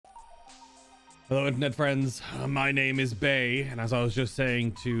Hello, internet friends. My name is Bay, and as I was just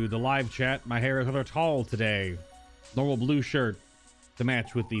saying to the live chat, my hair is rather tall today. Normal blue shirt to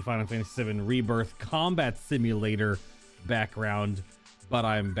match with the Final Fantasy VII Rebirth Combat Simulator background, but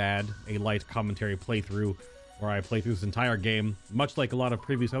I'm bad. A light commentary playthrough where I play through this entire game, much like a lot of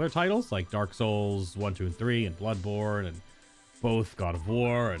previous other titles, like Dark Souls 1, 2, and 3, and Bloodborne, and both God of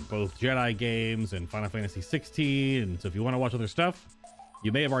War, and both Jedi games, and Final Fantasy XVI. And so if you want to watch other stuff,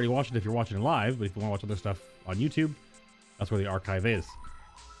 you may have already watched it if you're watching it live, but if you want to watch other stuff on YouTube, that's where the archive is.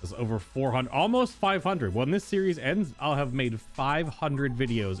 There's over 400, almost 500. When this series ends, I'll have made 500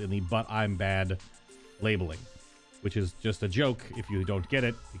 videos in the butImBad labeling, which is just a joke if you don't get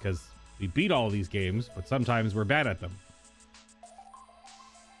it, because we beat all of these games, but sometimes we're bad at them.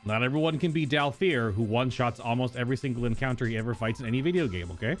 Not everyone can be Dalthir, who one-shots almost every single encounter he ever fights in any video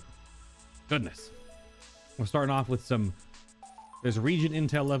game, okay? Goodness. We're starting off with some... There's region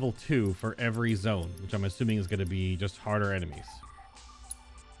intel level 2 for every zone, which I'm assuming is going to be just harder enemies.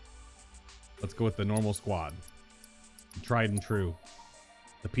 Let's go with the normal squad. Tried and true.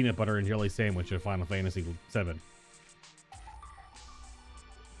 The peanut butter and jelly sandwich of Final Fantasy VII.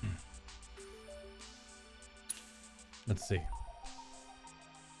 Let's see.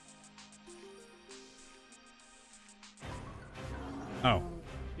 Oh,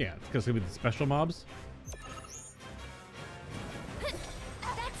 yeah, it's because it's going to be the special mobs.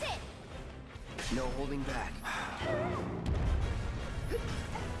 No holding back.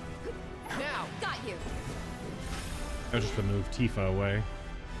 Now, got you. I just to move Tifa away.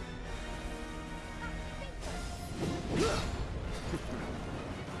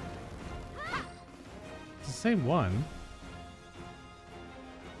 It's the same one.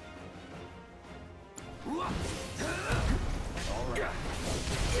 All right.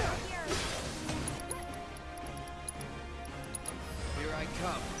 Here I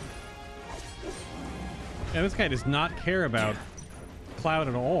come. Yeah, this guy does not care about Cloud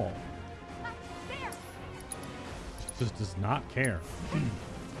at all. Just does not care.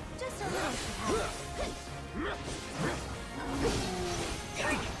 Just a little.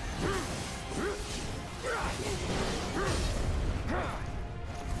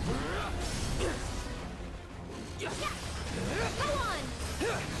 Go on.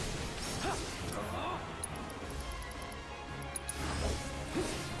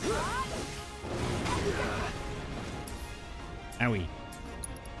 Owie.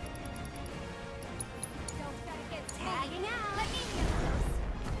 Don't gotta get tagging out. Let me handle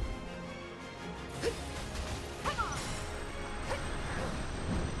those. Come on.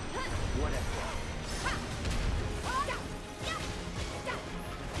 Whatever.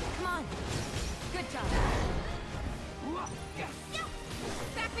 Come on. Good job.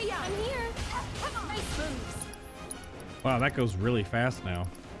 Back me up. I'm here. Come on. Nice moves. Wow, that goes really fast now.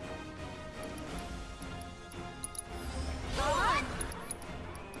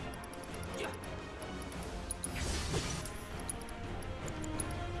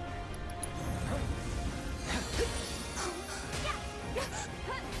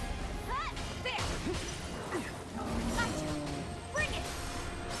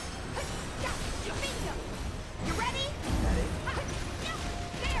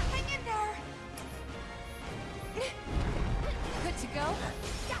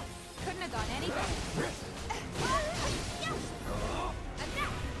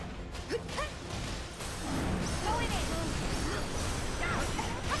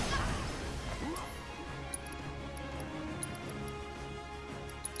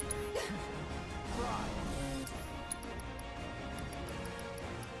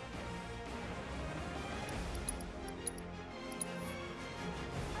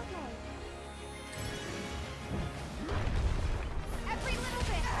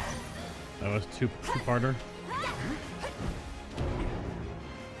 That was two-parter.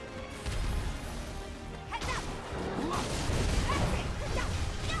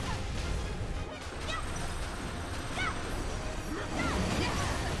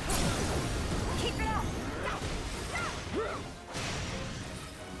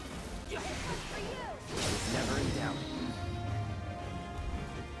 Never in doubt.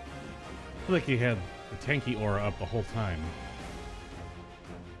 I feel like he had the tanky aura up the whole time.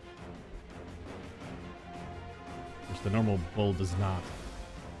 Which the normal bull does not.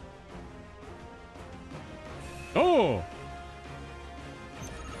 Oh!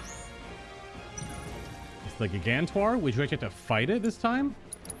 It's like a Gantoir? Would you actually have to fight it this time?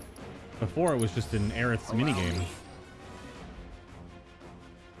 Before it was just in Aerith's minigame.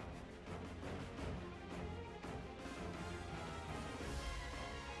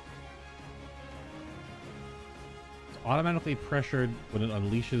 automatically pressured when it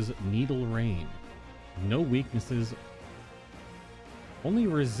unleashes Needle Rain. No weaknesses, only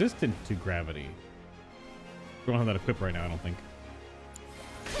resistant to gravity. We don't have that equipped right now, I don't think.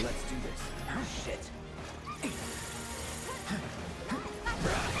 Let's do this. Shit.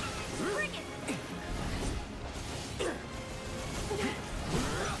 Bring it.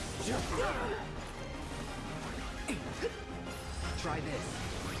 Try this.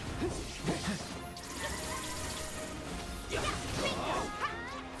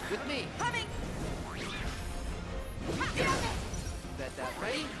 With me. Coming. Bet that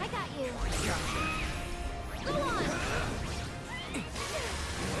ready? I got you. Gotcha. Go on.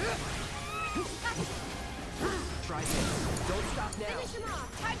 Try this. Don't stop now. Finish him off.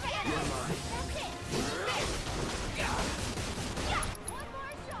 Try to get him. You're mine. That's it. Yeah. One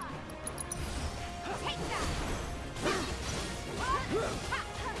more shot. Take that.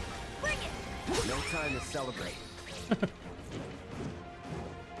 Bring it. No time to celebrate.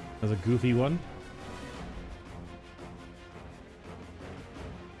 That's a goofy one.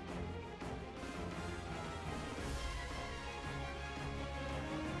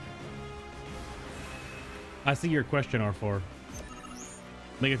 I see your question, R4.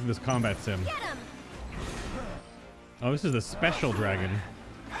 Let me get through this combat sim. Get him. Oh, this is the special dragon.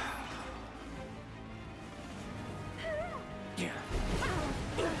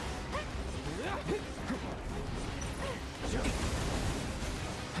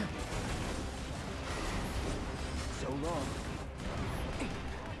 So long.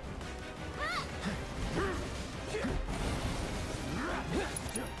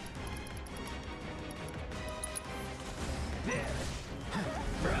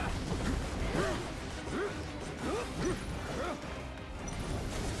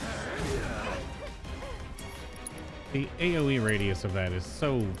 The AoE radius of that is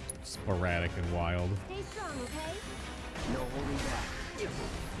so sporadic and wild. Stay strong, okay? No holding back. You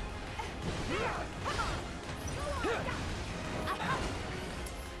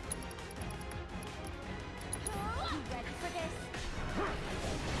ready for this?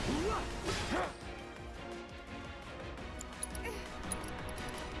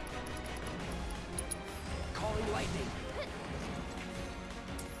 Calling lightning.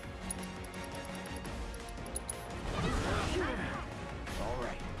 All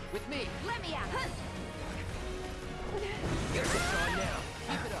right. With me. Let me out. It's on now.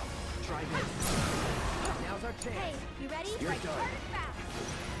 Keep it up. Try this. Now's our Hey, chance. you ready? You're Right, done. hard and fast.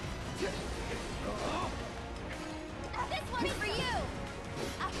 This one's for you.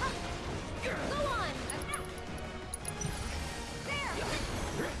 Go on. There.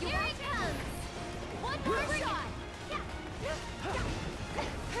 Here it comes. One more shot.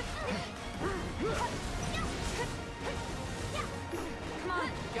 Come on.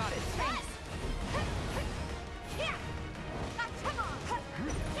 Got it. Yes. Come on.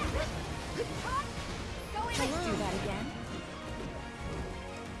 Go in. Let's do that again.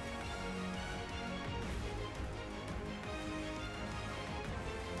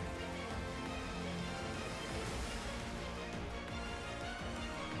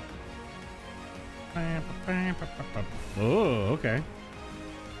 Oh, okay.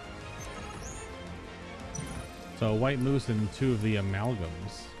 So white moose and 2 of the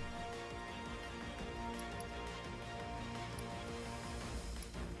amalgams.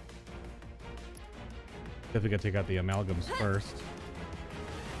 Definitely gotta take out the amalgams first.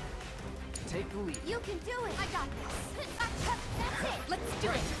 Take the lead. You can do it. I got this. That's it. Let's do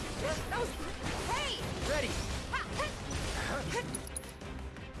it. That was... Hey! Ready.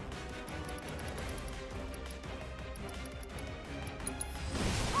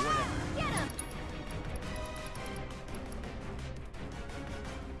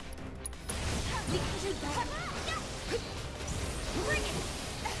 Get him! Bring it!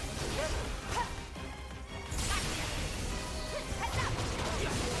 Heads up!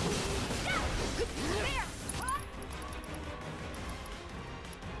 There!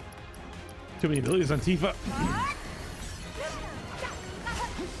 Too many abilities on Tifa.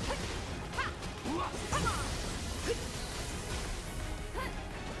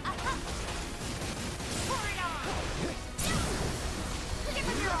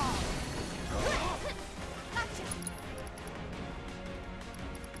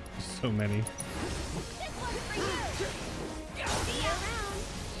 So many.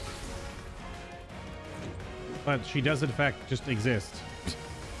 But she does in fact just exist.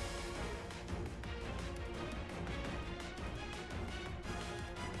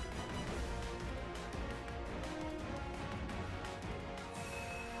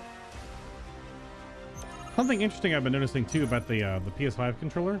 Something interesting I've been noticing too about the PS5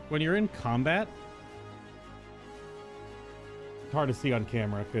 controller, when you're in combat, hard to see on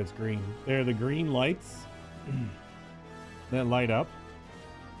camera because it's green. They're the green lights that light up.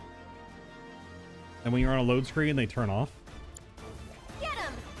 And when you're on a load screen, they turn off. Get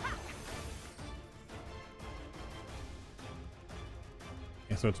him!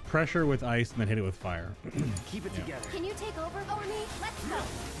 Yeah, so it's pressure with ice and then hit it with fire. Keep it together. Can you take over for me? Let's go.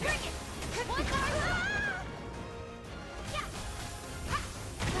 Bring it. One more. Yeah.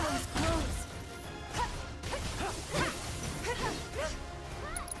 That was close.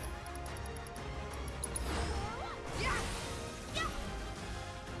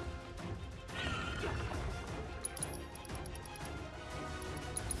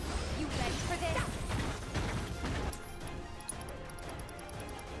 You ready for this?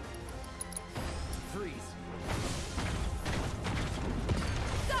 Freeze.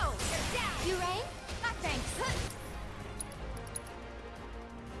 Go! You're down! You ready? Ah, thanks.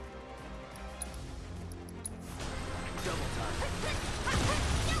 Double time.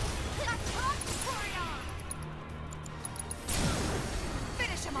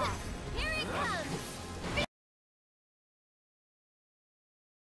 Finish him off! Here he comes!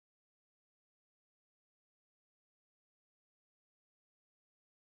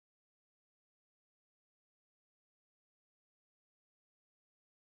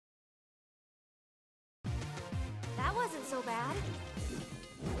 That wasn't so bad.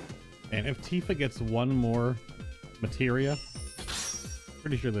 And if Tifa gets one more materia,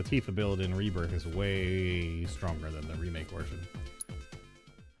 pretty sure the Tifa build in Rebirth is way stronger than the remake version.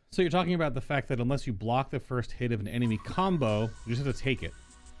 So you're talking about the fact that unless you block the first hit of an enemy combo, you just have to take it.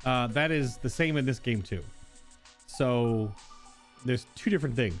 That is the same in this game too. So there's two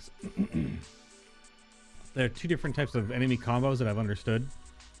different things. There are two different types of enemy combos that I've understood.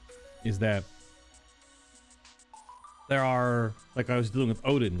 Is that there are, like I was dealing with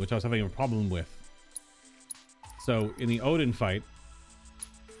Odin, which I was having a problem with. So in the Odin fight,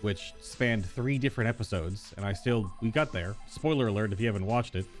 which spanned 3 different episodes, and we got there. Spoiler alert if you haven't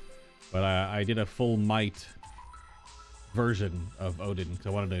watched it, but I did a full might version of Odin because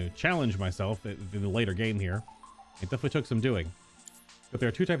I wanted to challenge myself in the later game here. It definitely took some doing. But there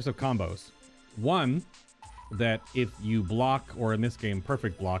are 2 types of combos. One, that if you block, or in this game,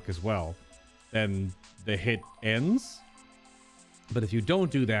 perfect block as well, then the hit ends. But if you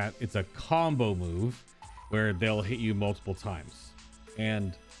don't do that, it's a combo move where they'll hit you multiple times.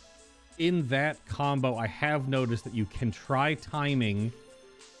 And in that combo, I have noticed that you can try timing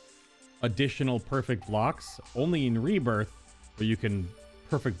additional perfect blocks only in Rebirth, where you can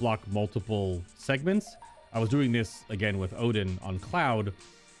perfect block multiple segments. I was doing this again with Odin on Cloud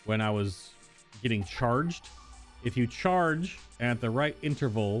when I was getting charged. If you charge at the right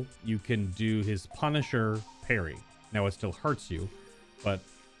interval, you can do his Punisher parry. Now it still hurts you, but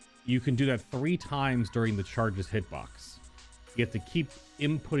you can do that 3 times during the charge's hitbox. You have to keep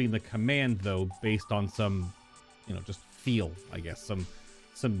inputting the command though, based on some, just feel, I guess,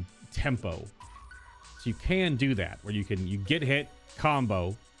 some tempo. So you can do that where you get hit,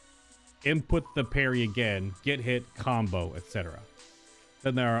 combo, input the parry again, get hit, combo, etc.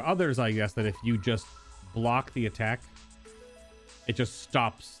 Then there are others, I guess, that if you just block the attack, it just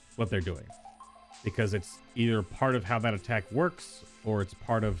stops what they're doing because it's either part of how that attack works or it's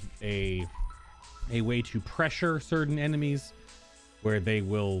part of a way to pressure certain enemies where they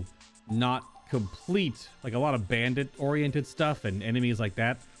will not complete, like a lot of bandit oriented stuff and enemies like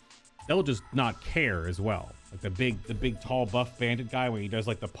that, they'll just not care as well. Like the big tall buff bandit guy when he does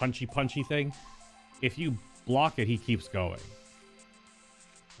like the punchy thing, if you block it, he keeps going.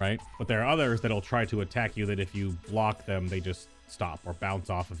 Right? But there are others that'll try to attack you that if you block them, they just stop or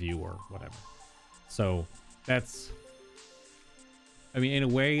bounce off of you or whatever. So that's, I mean, in a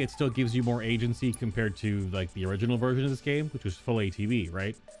way, it still gives you more agency compared to like the original version of this game, which was full ATB,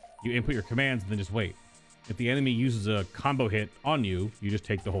 right? You input your commands and then just wait. If the enemy uses a combo hit on you, you just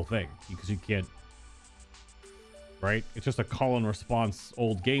take the whole thing because you can't, right? It's just a call and response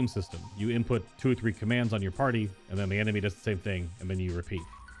old game system. You input 2 or 3 commands on your party and then the enemy does the same thing and then you repeat.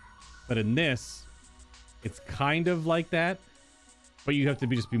 But in this, it's kind of like that, but you have to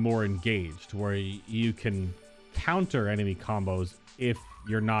just be more engaged where you can counter enemy combos if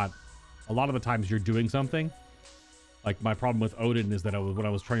you're not, a lot of the times you're doing something. Like my problem with Odin is that when I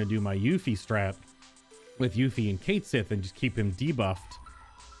was trying to do my Yuffie strat with Yuffie and Cait Sith and just keep him debuffed,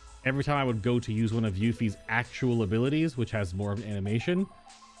 every time I would go to use one of Yuffie's actual abilities, which has more of an animation,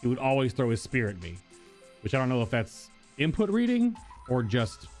 he would always throw his spear at me, which I don't know if that's input reading or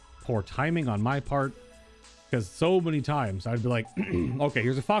just poor timing on my part, because so many times I'd be like, okay,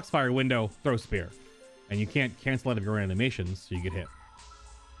 here's a Foxfire window, throw spear, and you can't cancel out of your animations, so you get hit.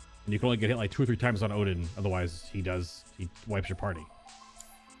 And you can only get hit like 2 or 3 times on Odin. Otherwise, he wipes your party.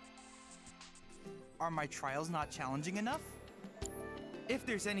 Are my trials not challenging enough? If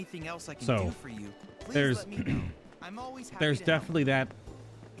there's anything else I can So, do for you, please there's let me know. I'm always happy there's to definitely that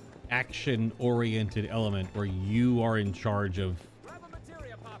action-oriented element where you are in charge of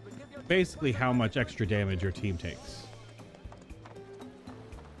basically how much extra damage your team takes.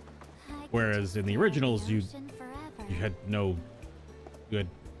 Whereas in the originals, you had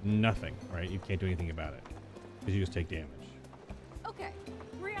nothing, right? You can't do anything about it because you just take damage. Okay,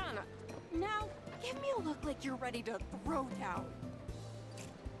 Rihanna, now give me a look like you're ready to throw down.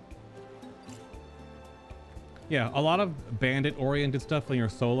 Yeah, a lot of bandit-oriented stuff when you're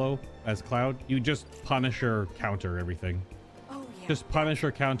solo as Cloud, you just punish or counter everything. Oh yeah. Just punish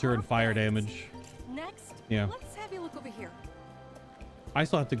or counter and fire damage. Next, Yeah. let's have you look over here. I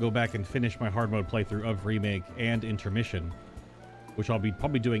still have to go back and finish my hard mode playthrough of Remake and Intermission, which I'll be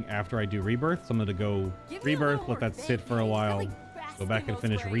probably doing after I do Rebirth. So I'm going to go Give me a Rebirth, little let that more sit for a baby. while, Really go bask back in and those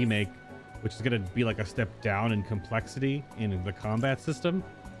finish rays. Remake, which is going to be like a step down in complexity in the combat system.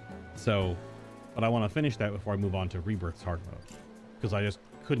 So, but I want to finish that before I move on to Rebirth's hard mode, because I just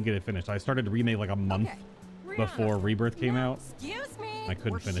couldn't get it finished. I started Remake like a month Okay, before Rihanna, Rebirth came now, out. Excuse me. I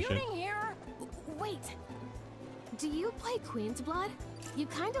couldn't we're finish it. shooting here. Wait. Do you play Queen's Blood? You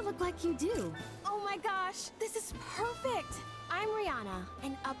kind of look like you do. Oh my gosh, this is perfect. I'm Rihanna,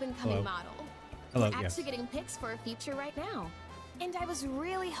 an up-and-coming Hello. model. Hello, We're yes. actually getting pics for a feature right now. And I was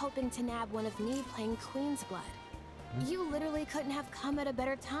really hoping to nab one of me playing Queen's Blood. You literally couldn't have come at a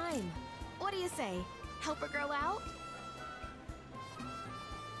better time. What do you say? Help a girl out?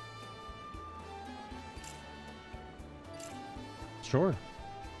 Sure.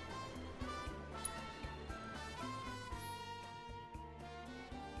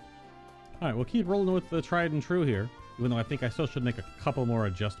 All right, we'll keep rolling with the tried and true here, even though I think I still should make a couple more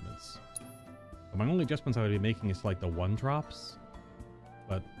adjustments. But my only adjustments I would be making is like the 1-drops,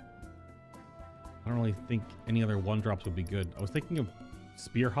 but I don't really think any other 1-drops would be good. I was thinking of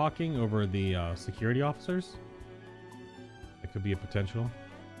spear hawking over the security officers. That could be a potential.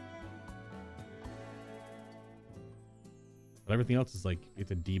 But everything else is like, you have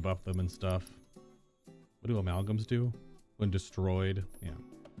to debuff them and stuff. What do amalgams do? When destroyed, yeah.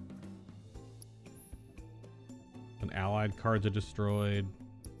 When allied cards are destroyed.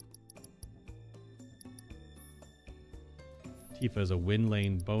 Tifa is a win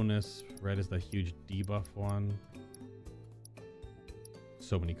lane bonus. Red is the huge debuff one.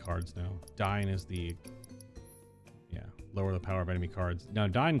 So many cards now. Dying is the, yeah, lower the power of enemy cards. Now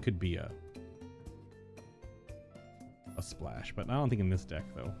Dying could be a splash, but I don't think in this deck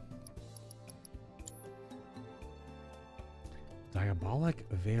though. Diabolic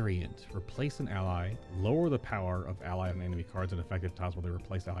variant. Replace an ally. Lower the power of allied and enemy cards at effective times while they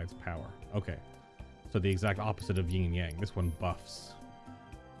replace allied's power. Okay. So the exact opposite of yin and yang. This one buffs.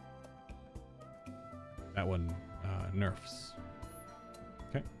 That one nerfs.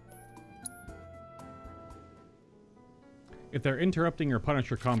 Okay. If they're interrupting your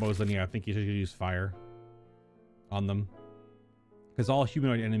Punisher combos, then yeah, I think you should use fire on them. Because all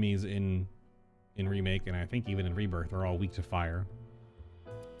humanoid enemies in Remake, and I think even in Rebirth, are all weak to fire.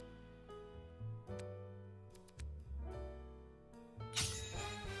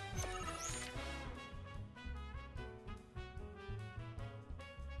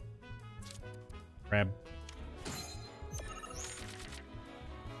 Grab.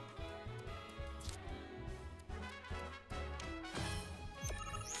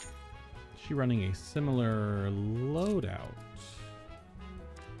 Is she running a similar loadout?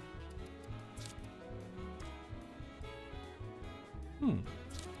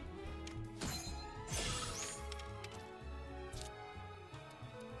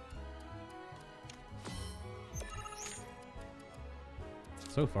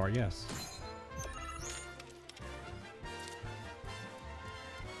 So far, yes.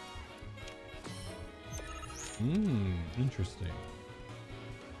 Interesting.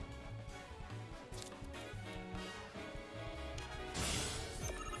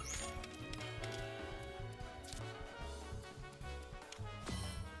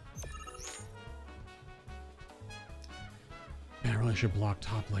 Man, I really should block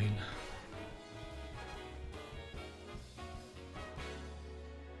top lane.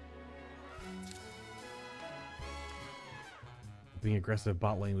 Being aggressive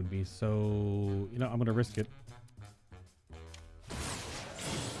bot lane would be so... You know, I'm going to risk it.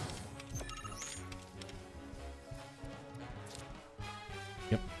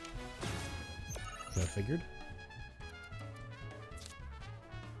 Yep. So I figured.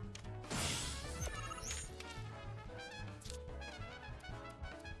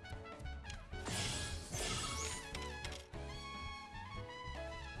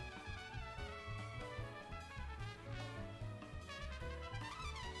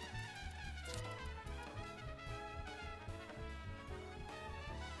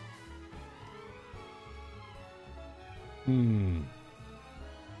 Hmm.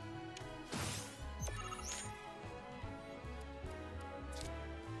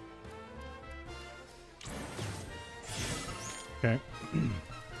 Okay.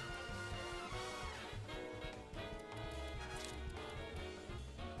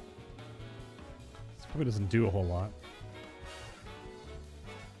 This probably doesn't do a whole lot.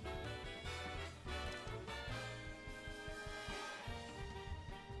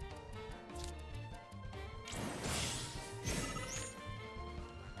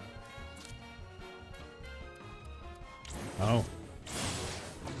 Oh.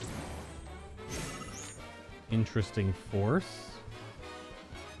 Interesting force.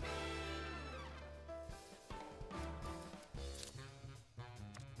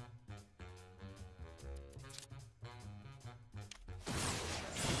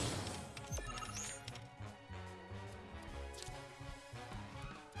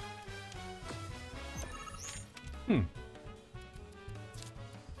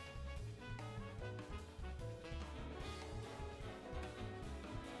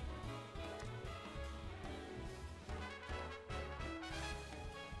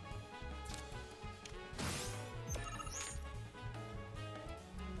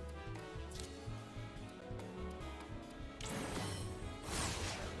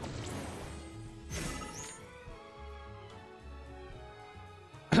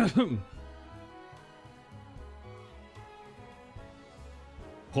 Hmm.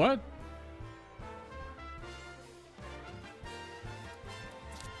 What?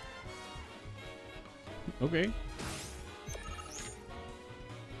 Okay.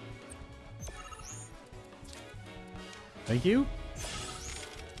 Thank you.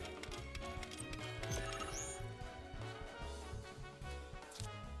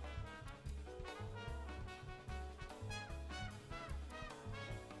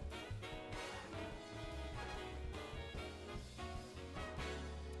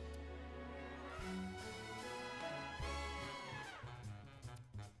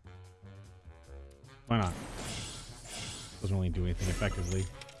 Why not? Doesn't really do anything effectively.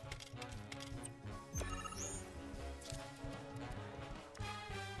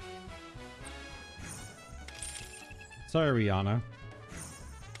 Sorry, Rihanna.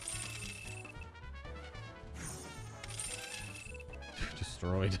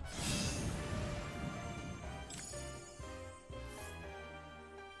 Destroyed.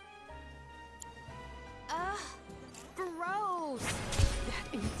 Gross.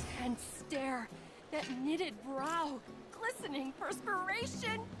 That intense stare, that knitted brow, glistening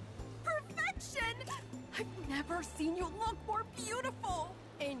perspiration, perfection. I've never seen you look more beautiful.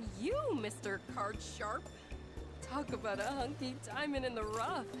 And you, Mr. Card Sharp, talk about a hunky diamond in the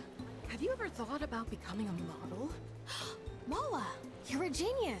rough. Have you ever thought about becoming a model? Moa, you're a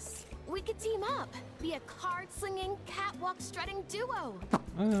genius. We could team up, be a card-slinging, catwalk-strutting duo.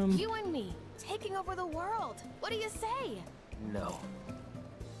 You and me, taking over the world. What do you say? No.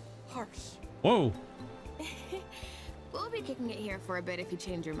 Harsh. Whoa. We'll be kicking it here for a bit if you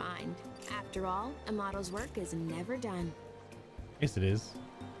change your mind. After all, a model's work is never done. Yes, it is.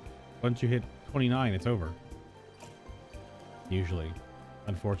 Once you hit 29, it's over. Usually.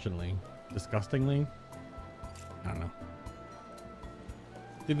 Unfortunately. Disgustingly. I don't know.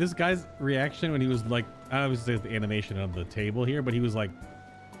 Dude, this guy's reaction when he was like, I was say the animation of the table here, but he was like,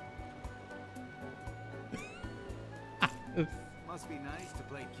 Must be nice to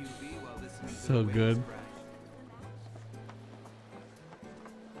play QB while listening to so the waves good. crash.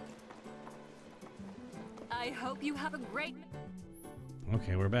 I hope you have a great...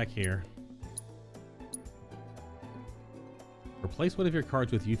 Okay, we're back here. Replace one of your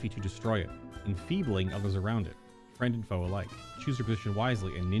cards with Yuffie to destroy it, enfeebling others around it, friend and foe alike. Choose your position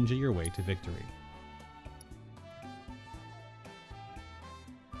wisely and ninja your way to victory.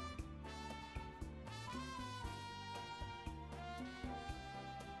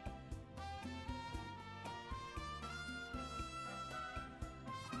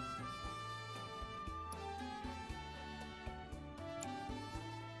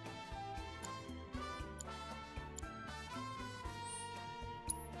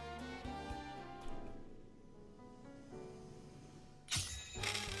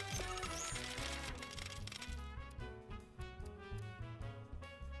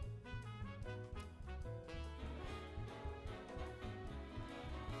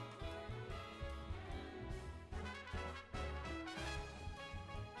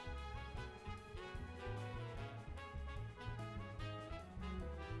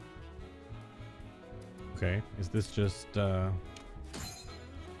 Okay, is this just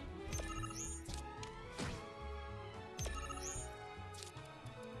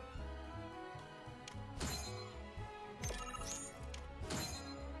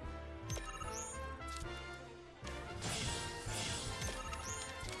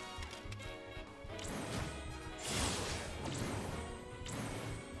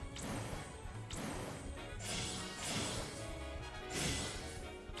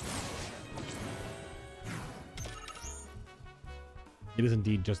It is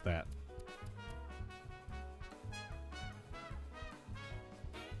indeed just that.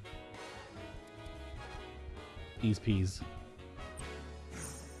 These peas.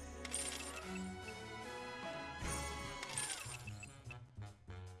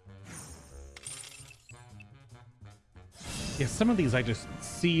 Yeah, some of these I just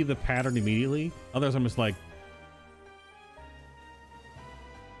see the pattern immediately. Others I'm just like,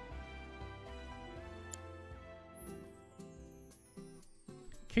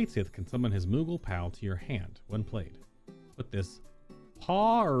 Cait can summon his Moogle pal to your hand when played. Put this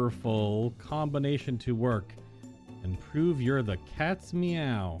Paw-erful combination to work and prove you're the cat's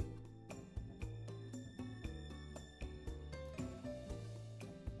meow.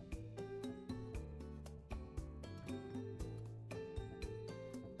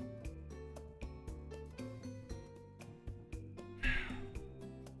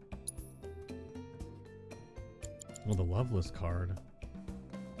 Well, the Loveless card.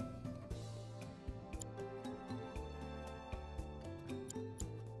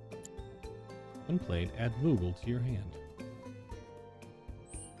 When played, add Moogle to your hand.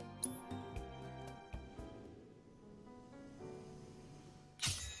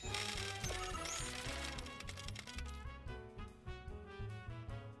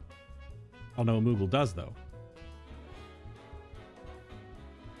 I'll know what Moogle does, though.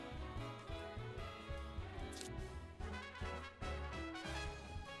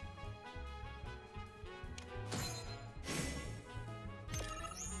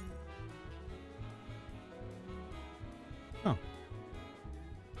 Oh.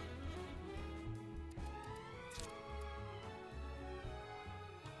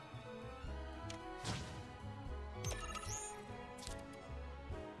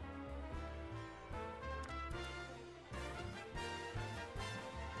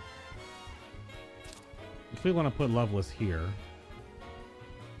 If we want to put Loveless here,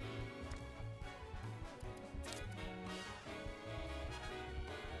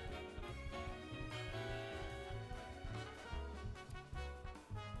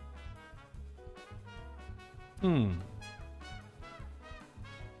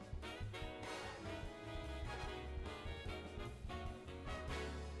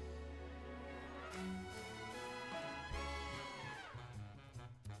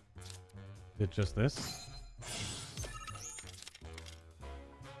 is it just this?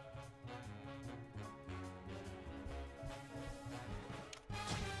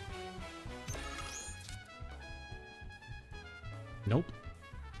 Nope.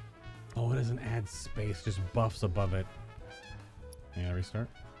 Oh, it doesn't add space, just buffs above it. Yeah, restart.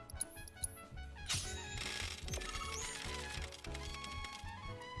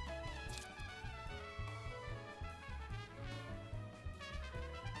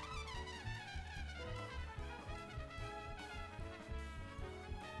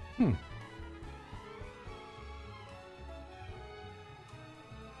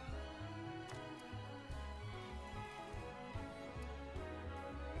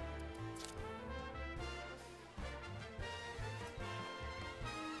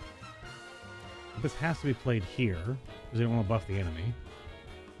 This has to be played here, because they don't want to buff the enemy.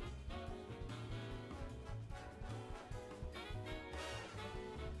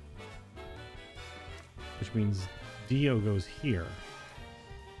 Which means Dio goes here.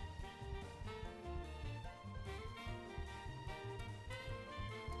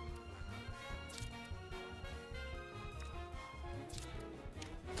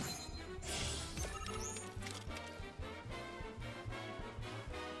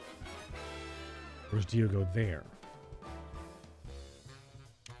 Or does Dio go there?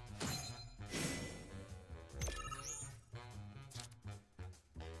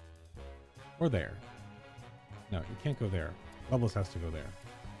 Or there? No, you can't go there. Loveless has to go there.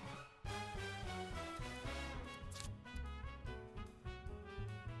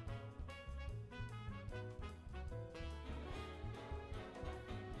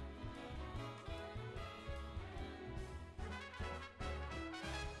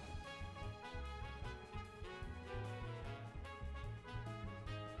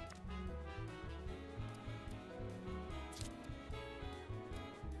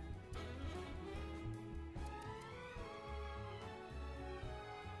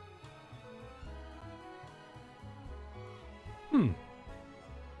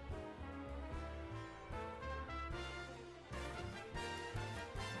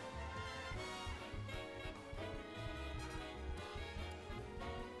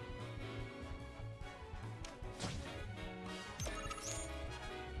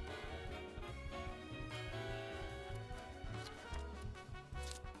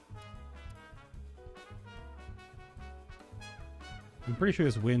 I'm pretty sure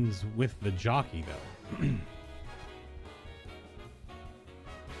this wins with the jockey, though.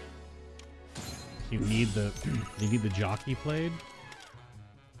 You need the jockey played?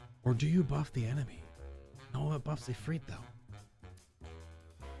 Or do you buff the enemy? No, it buffs Ifrit, though.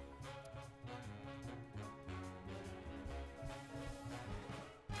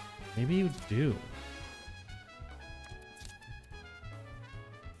 Maybe you do.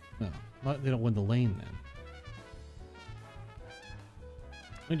 No, they don't win the lane then.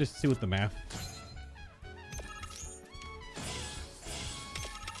 Let me just see what the math.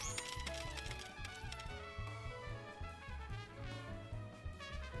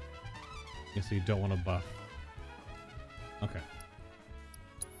 Yeah, so you don't want to buff. Okay.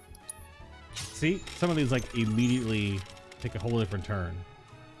 See, some of these like immediately take a whole different turn.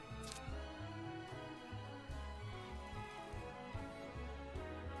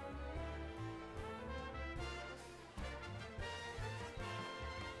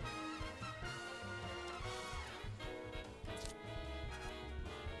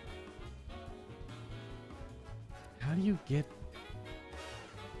 How do you get...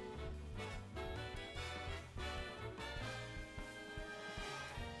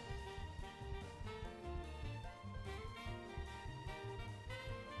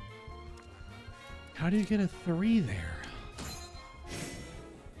 How do you get a 3 there?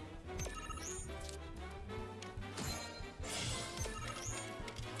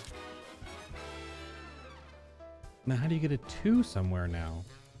 Now how do you get a 2 somewhere now?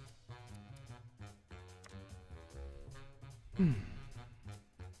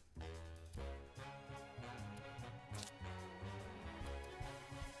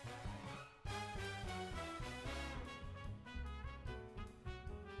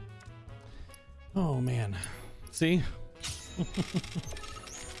 Oh man. See?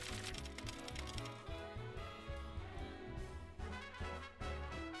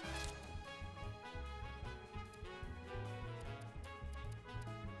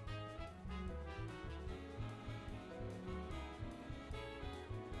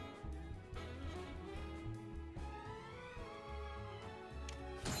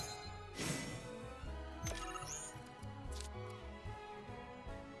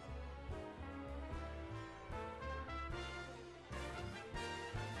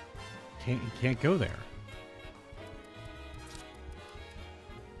 You can't go there.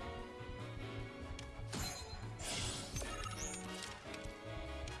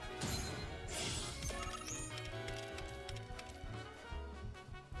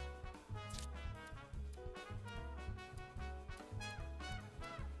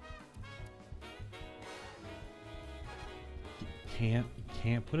 You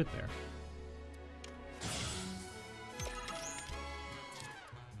can't put it there.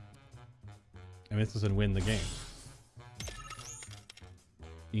 I mean, this doesn't win the game.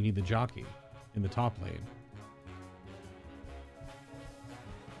 You need the jockey in the top lane.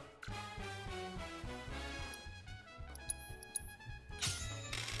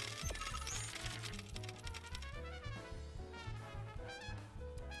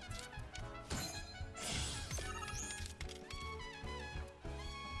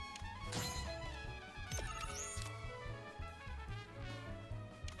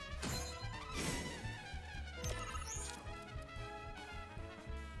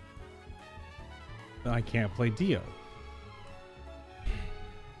 I can't play Dio.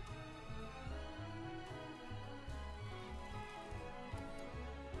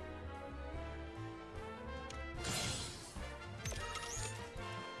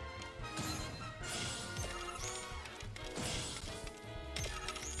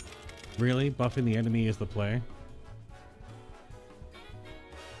 Really? Buffing the enemy is the play?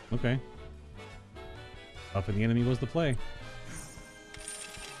 Okay. Buffing the enemy was the play.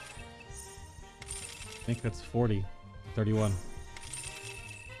 I think that's 40, 31.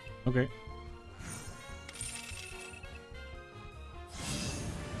 Okay.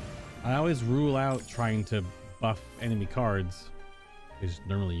 I always rule out trying to buff enemy cards, because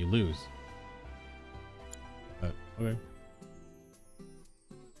normally you lose. But, okay.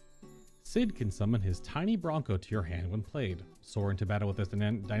 Sid can summon his tiny Bronco to your hand when played. Soar into battle with this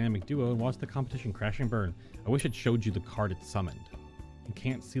dynamic duo and watch the competition crash and burn. I wish it showed you the card it summoned. You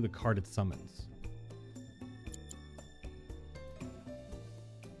can't see the card it summons.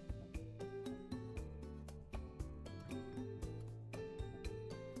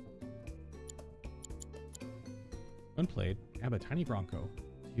 When played, add a tiny Bronco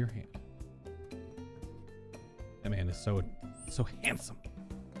to your hand. That man is so handsome.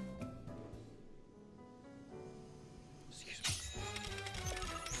 Excuse me.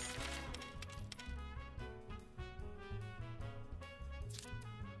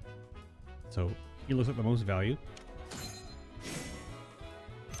 So he looks at the most value.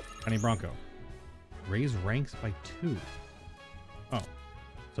 Tiny Bronco. Raise ranks by 2. Oh.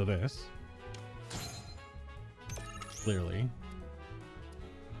 So this. Clearly.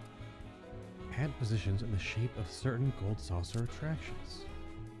 Add positions in the shape of certain gold saucer attractions.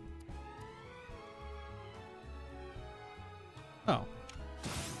 Oh.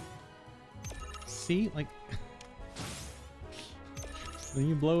 See? Like... then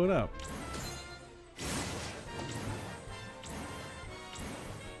you blow it up.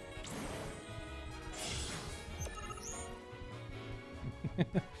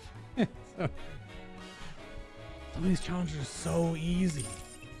 So, some of these challenges are so easy.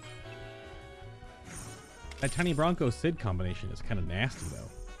 That Tiny Bronco Sid combination is kind of nasty though.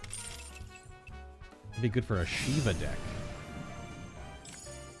 It'd be good for a Shiva deck.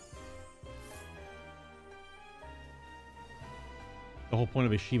 The whole point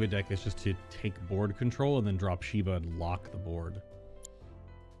of a Shiva deck is just to take board control and then drop Shiva and lock the board.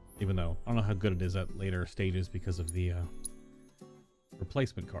 Even though I don't know how good it is at later stages because of the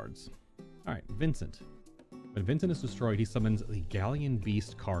replacement cards. Alright, Vincent. When Vincent is destroyed, he summons the Galleon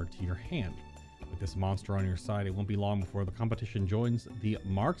Beast card to your hand. With this monster on your side, it won't be long before the competition joins the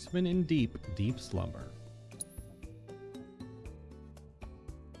Marksman in Deep Slumber.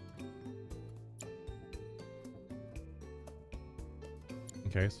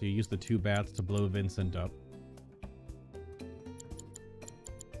 Okay, so you use the 2 bats to blow Vincent up.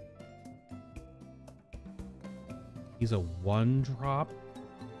 He's a 1-drop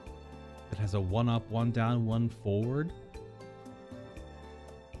that has a 1-up, 1-down, 1-forward.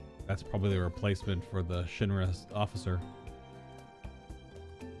 That's probably the replacement for the Shinra officer.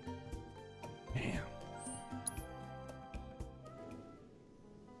 Damn.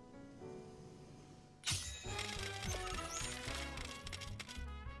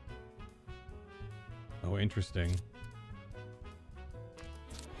 Oh, interesting.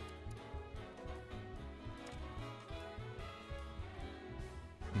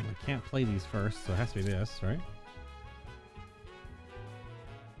 I can't play these first, so it has to be this, right?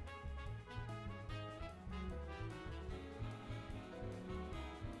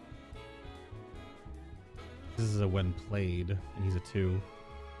 This is a when played, and he's a 2.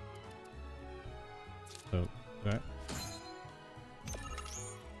 So, that.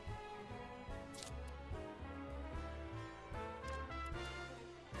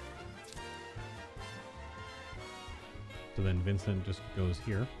 So then Vincent just goes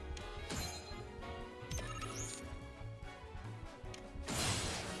here.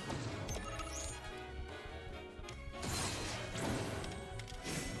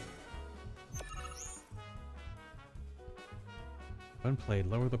 When played,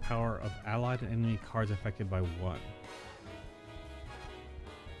 lower the power of allied and enemy cards affected by 1.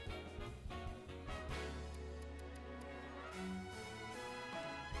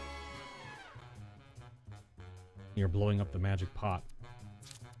 You're blowing up the magic pot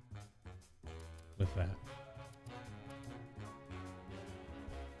with that.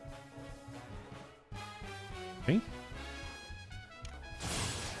 Think?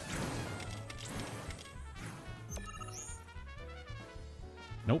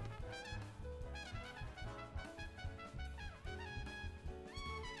 Nope.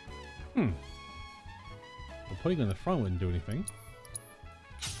 Well, putting it in the front wouldn't do anything.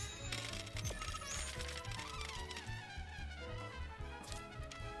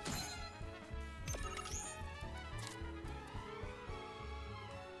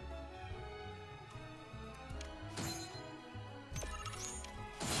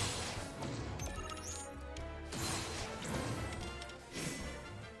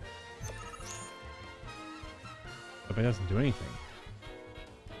 But it doesn't do anything.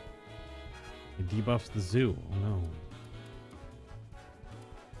 It debuffs the zoo. Oh no.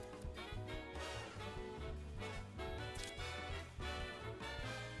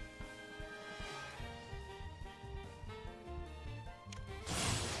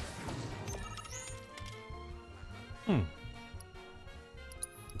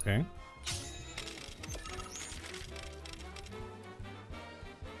 Okay.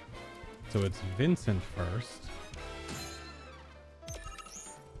 So it's Vincent first.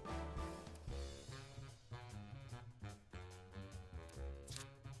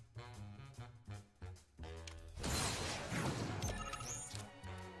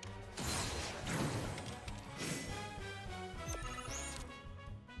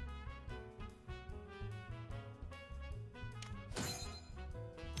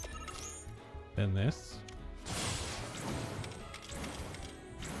 Then this.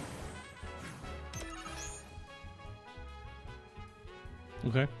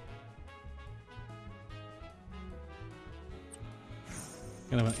 Okay.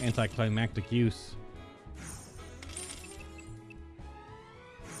 Kind of an anticlimactic use.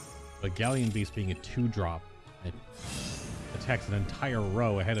 But Galleon Beast being a 2-drop, it attacks an entire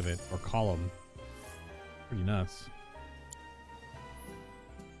row ahead of it, or column. Pretty nuts.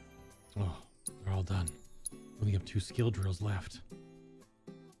 Oh, they're all done. Only have 2 skill drills left.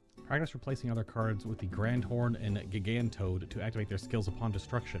 Practice replacing other cards with the Grand Horn and Gigantoad to activate their skills upon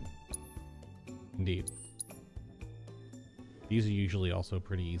destruction. Indeed. These are usually also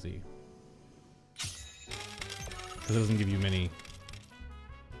pretty easy. Because it doesn't give you many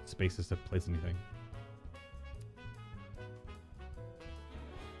spaces to place anything.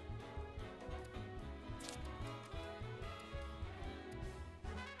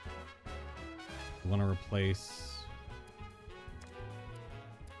 We want to replace...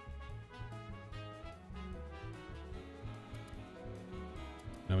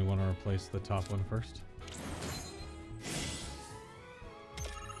 Now we want to replace the top one first.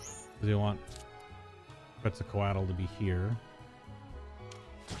 Because we want Quetzalcoatl to be here.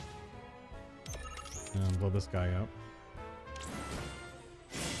 And blow this guy up.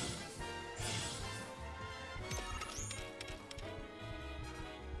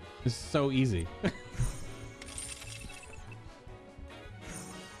 This is so easy.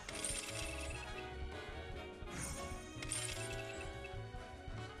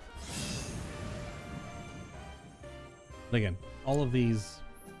 Again, all of these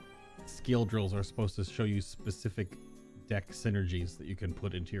skill drills are supposed to show you specific deck synergies that you can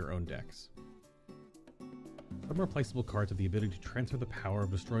put into your own decks. Some replaceable cards have the ability to transfer the power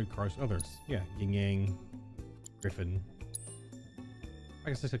of destroyed cards to others. Yeah, Yin Yang, Griffin. I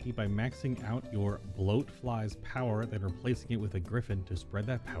guess this technique by maxing out your Bloatfly's power, then replacing it with a Griffin to spread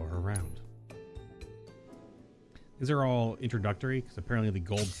that power around. These are all introductory, because apparently the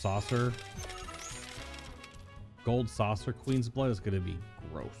Gold Saucer Queen's Blood is going to be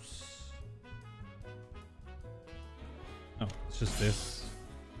gross. Oh, it's just this.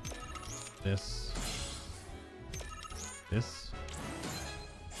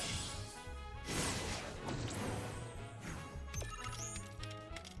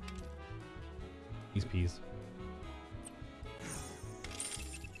 These peas.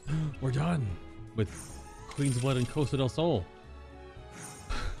 We're done with Queen's Blood and Costa del Sol.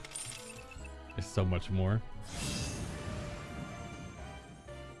 There's so much more.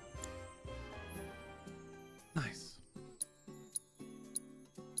 Nice.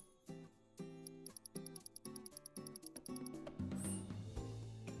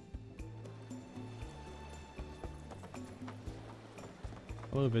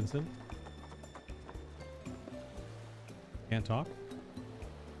 Hello, Vincent. Can't talk?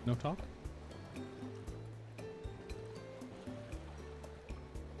 No talk?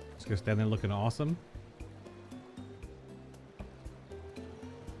 Just gonna stand there looking awesome.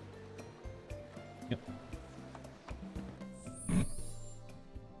 Yep.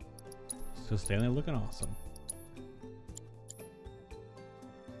 Just stand there looking awesome.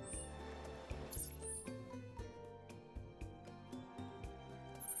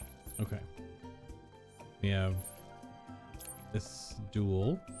 Okay. We have this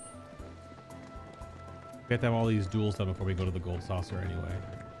duel. We have to have all these duels done before we go to the Gold Saucer anyway.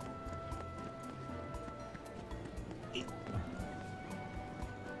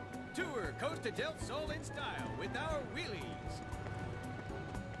 Tour Costa del Sol in style with our wheelies.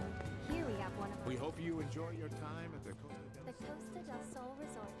 Here we have one of We hope you enjoy your time at the the Costa del Sol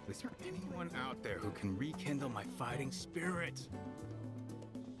Resort. Is there anyone out there who can rekindle my fighting spirit?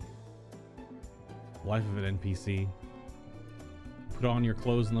 Life of an NPC. Put on your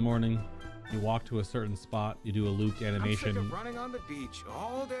clothes in the morning. You walk to a certain spot. You do a Luke animation. I'm sick of running on the beach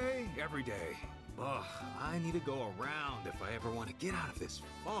all day, every day. Ugh, I need to go around if I ever want to get out of this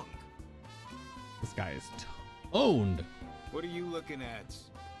funk. This guy is owned. What are you looking at?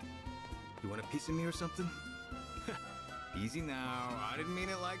 You want a piece of me or something? Easy now. I didn't mean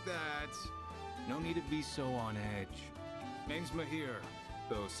it like that. No need to be so on edge. Name's Mahir,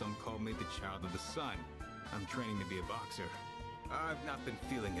 though some call me the child of the sun. I'm training to be a boxer. I've not been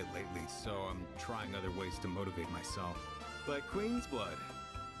feeling it lately, so I'm trying other ways to motivate myself. Like Queen's Blood.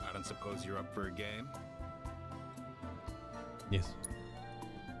 I don't suppose you're up for a game? Yes.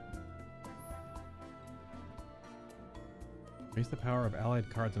 Raise the power of allied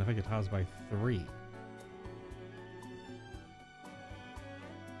cards and affected tiles by 3.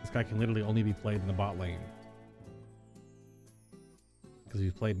 This guy can literally only be played in the bot lane. Because if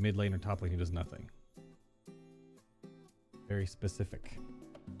he's played mid lane or top lane, he does nothing. Very specific.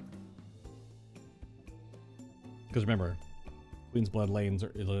 Because remember, Queen's Blood lanes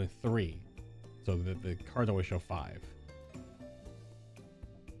is only 3. So the cards always show 5.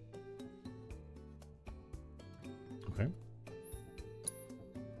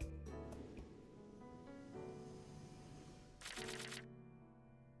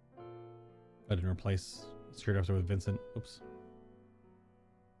 I didn't replace straight after with Vincent. Oops.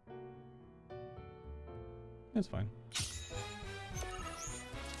 That's fine.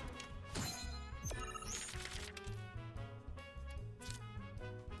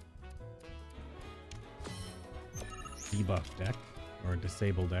 Debuff deck or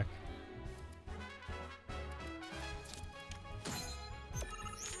disable deck.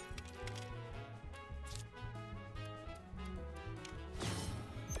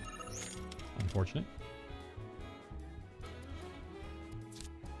 Unfortunate.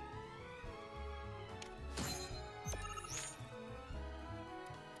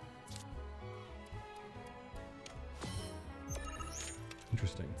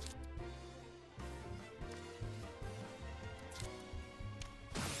 Interesting.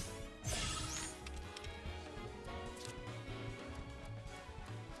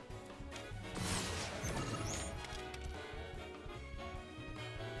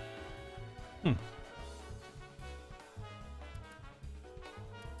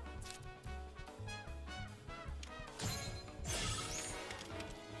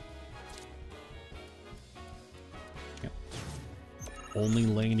 Only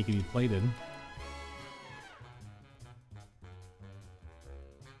lane he can be played in.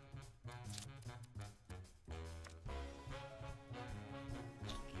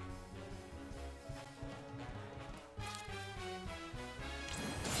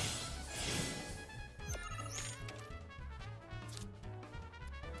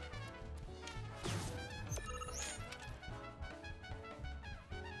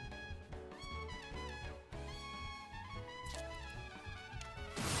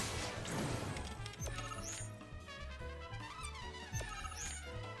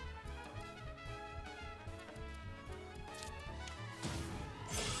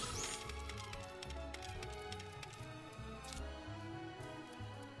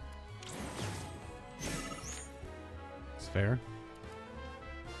 Fair.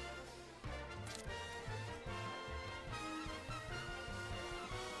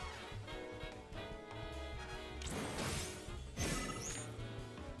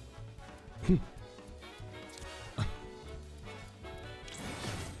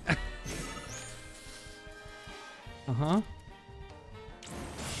 Uh-huh.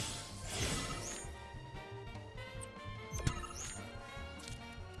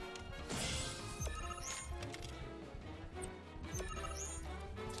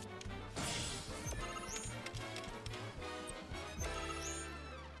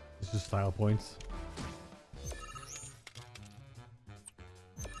 Just style points.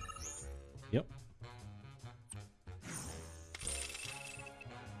 Yep.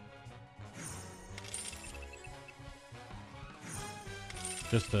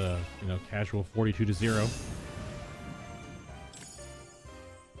 Just a, you know, casual 42-0.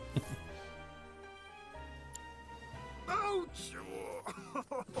 Ouch!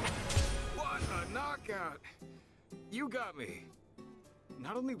 What a knockout! You got me.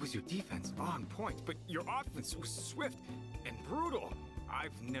 Not only was your defense on point, but your offense was swift and brutal.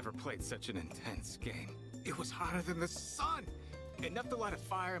 I've never played such an intense game. It was hotter than the sun. Enough to light a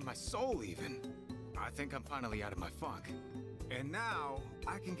fire in my soul, even. I think I'm finally out of my funk. And now,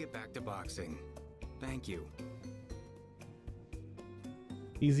 I can get back to boxing. Thank you.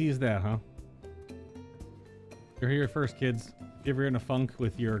 Easy as that, huh? You're here first, kids. If you're in a funk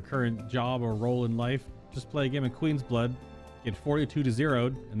with your current job or role in life, just play a game of Queen's Blood. Get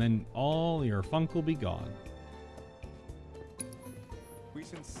 42-0'd, and then all your funk will be gone. We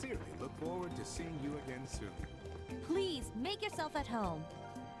sincerely look forward to seeing you again soon. Please make yourself at home.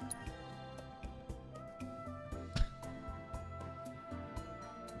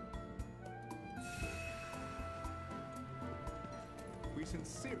 We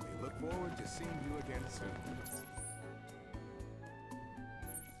sincerely look forward to seeing you again soon.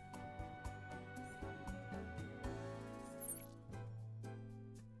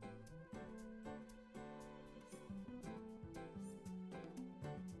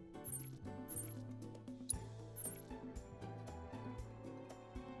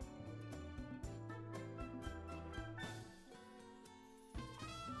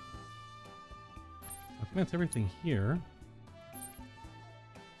 I think that's everything here.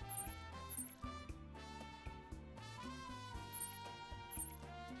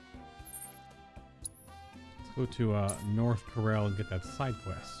 Let's go to North Corel and get that side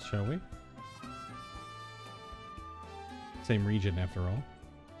quest, shall we? Same region after all.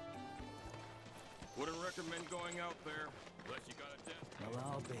 Wouldn't recommend going out there unless you got a death. Well,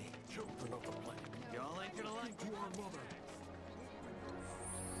 I'll be. Children of the planet. Y'all ain't gonna like to our mother.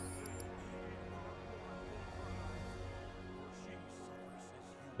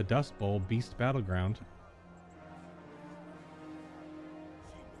 The Dust Bowl Beast Battleground.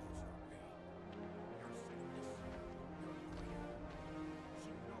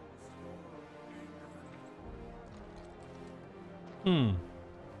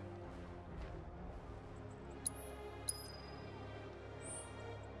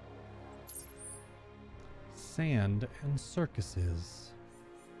 Sand and circuses.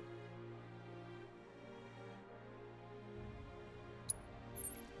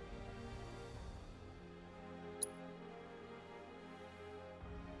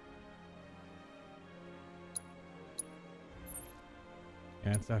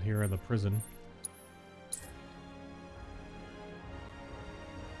 Yeah, it's out here at the prison.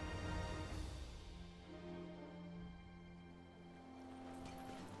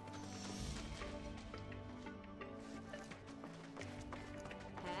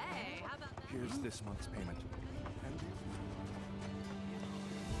 Here's this month's payment.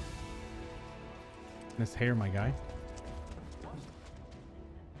 This hair, my guy.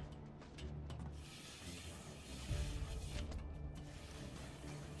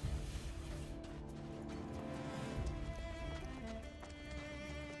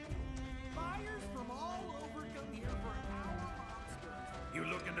 Buyers from all over come here for our monsters. You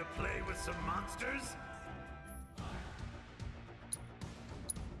looking to play with some monsters?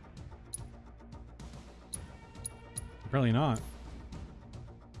 Probably not.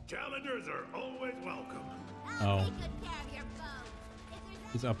 Challengers are always welcome. Oh.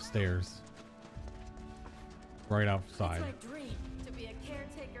 He's upstairs. Right outside. It's my dream to be a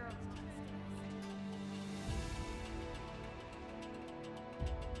caretaker of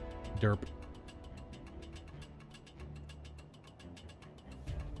Derp.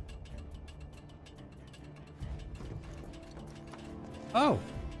 Oh.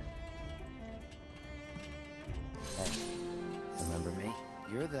 Remember me?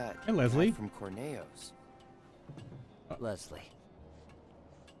 You're that Hey, Leslie. guy from Corneo's. Leslie.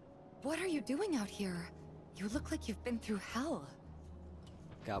 What are you doing out here? You look like you've been through hell.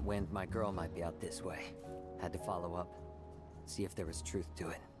 Got wind my girl might be out this way. Had to follow up. See if there was truth to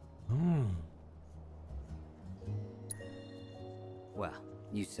it. Well,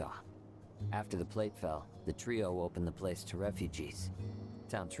 you saw. After the plate fell, the trio opened the place to refugees.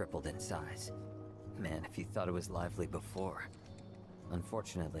 Town tripled in size. Man, if you thought it was lively before.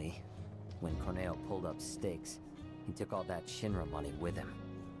 Unfortunately, when Corneo pulled up stakes, he took all that Shinra money with him.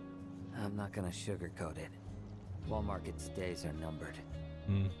 I'm not gonna sugarcoat it. Wall Market's days are numbered.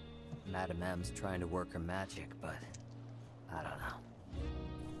 Madame M's trying to work her magic, but I don't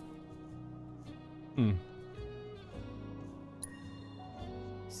know.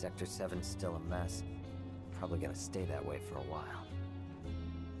 Sector 7's still a mess. Probably gonna stay that way for a while.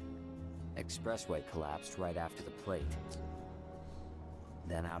 Expressway collapsed right after the plate.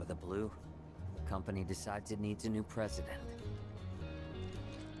 Then out of the blue, the company decides it needs a new president.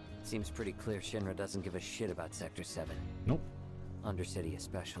 Seems pretty clear Shinra doesn't give a shit about Sector 7. Nope. Undercity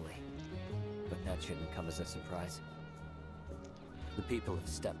especially. But that shouldn't come as a surprise. The people have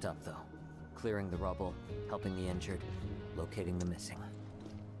stepped up though. Clearing the rubble, helping the injured, locating the missing.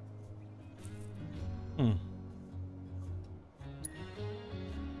 In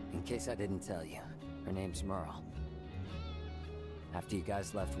case I didn't tell you, her name's Merle. After you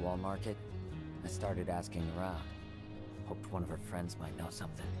guys left Wall Market, I started asking around. Hoped one of her friends might know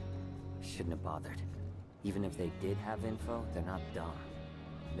something. Shouldn't have bothered. Even if they did have info, they're not dumb.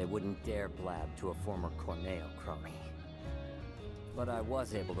 They wouldn't dare blab to a former Corneo crony. But I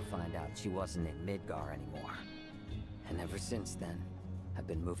was able to find out she wasn't in Midgar anymore. And ever since then, I've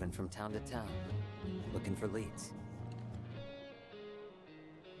been moving from town to town, looking for leads.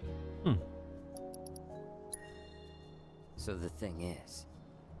 So the thing is,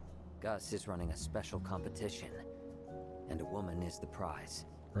 Gus is running a special competition, and a woman is the prize.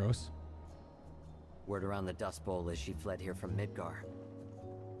 Gross. Word around the Dust Bowl is she fled here from Midgar.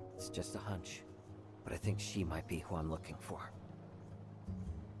 It's just a hunch, but I think she might be who I'm looking for.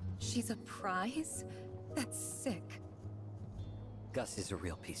 She's a prize? That's sick. Gus is a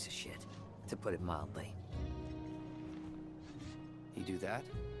real piece of shit, to put it mildly. You do that?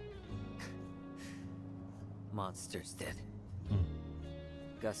 Monsters did.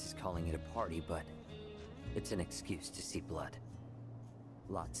 Gus is calling it a party, but it's an excuse to see blood.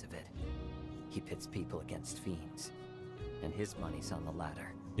 Lots of it. He pits people against fiends, and his money's on the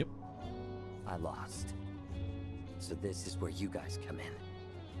ladder. Yep. I lost. So this is where you guys come in.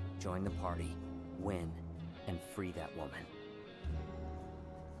 Join the party, win, and free that woman.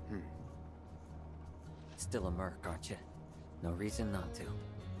 Still a merc, aren't you? No reason not to.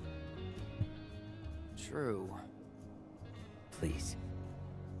 True. Please,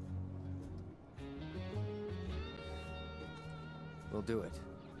 We'll do it.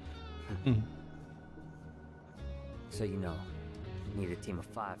 So you know, need a team of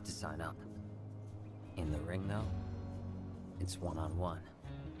 5 to sign up. In the ring, though, it's one-on-one.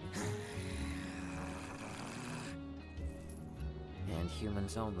 And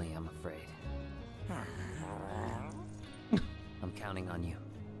humans only, I'm afraid. I'm counting on you,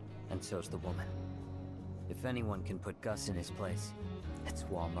 and so's the woman. If anyone can put Gus in his place, it's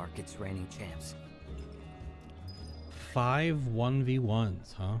Wall Market's reigning champs. 5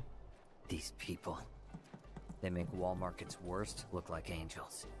 1v1s, huh? These people. They make Wall Market's worst look like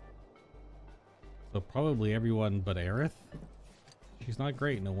angels. So probably everyone but Aerith? She's not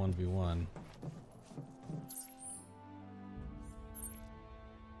great in a 1v1.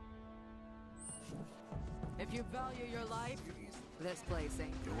 If you value your life, this place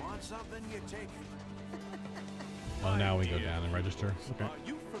ain't. You want something, you take it. Oh, now we go down and register. Okay. Are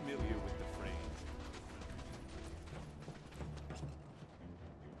you familiar with the phrase?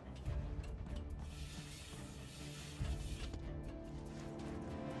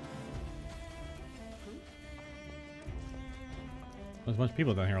 There's a bunch of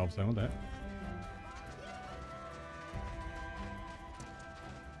people down here all of a sudden with that.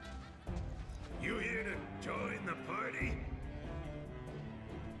 You here to join the party?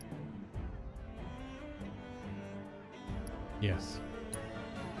 Yes.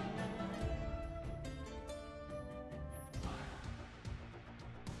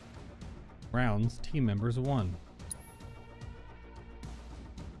 Rounds, team members 1.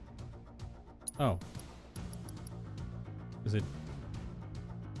 Oh. Is it?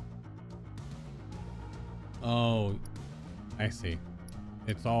 Oh, I see.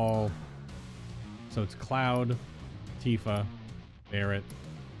 It's all. So it's Tifa, Barret.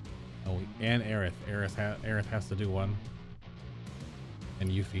 Oh, and Aerith. Aerith has to do one. And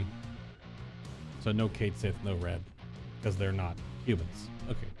Yuffie. So no Cait, Sith, no Red, because they're not humans.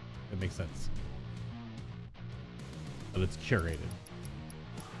 Okay, that makes sense. But it's curated.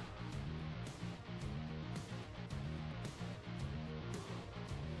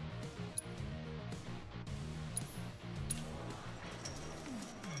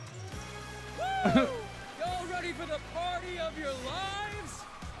 Y'all ready for the party of your lives?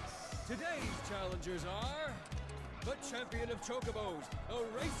 Today's challengers are the champion of Chocobos, the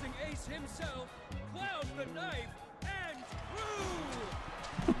racing ace himself, Cloud the Knife, and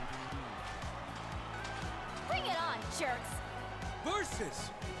Crew! Bring it on, jerks!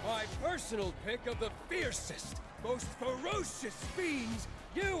 Versus my personal pick of the fiercest, most ferocious fiends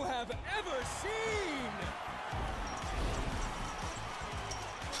you have ever seen!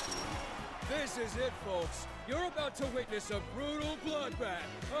 This is it, folks. You're about to witness a brutal bloodbath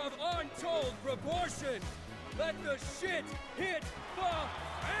of untold proportion. Let the shit hit the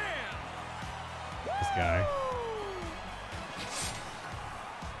fan! This guy.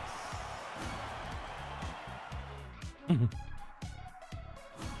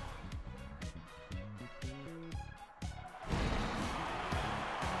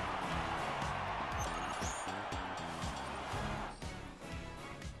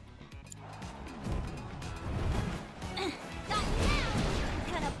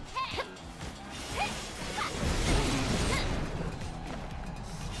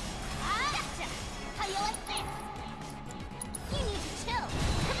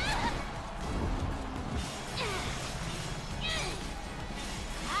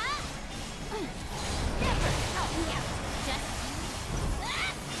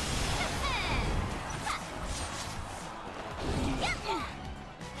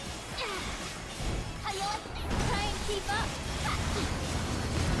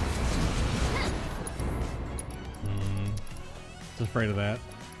 Afraid of that.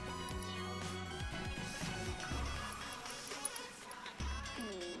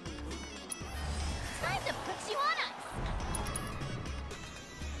 Time to put you on ice.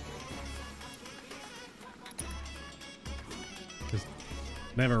 Just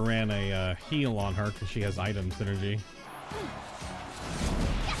never ran a heal on her because she has item synergy.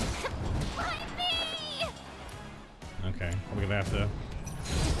 Okay, we're gonna have to.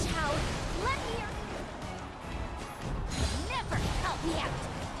 Let me. Never help me out.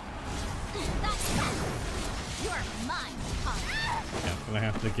 You're mine, Tom. Yeah, gonna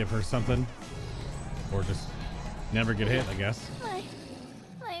have to give her something, or just never get hit, I guess.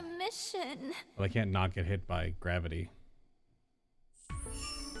 My mission. But I can't not get hit by gravity.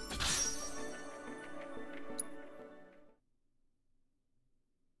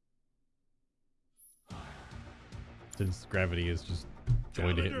 Since gravity is just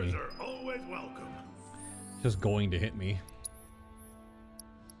going to hit me. Challengers are always welcome. Just going to hit me.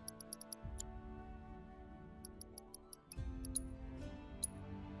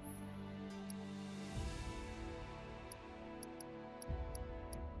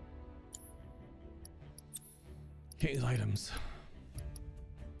 Cait's items.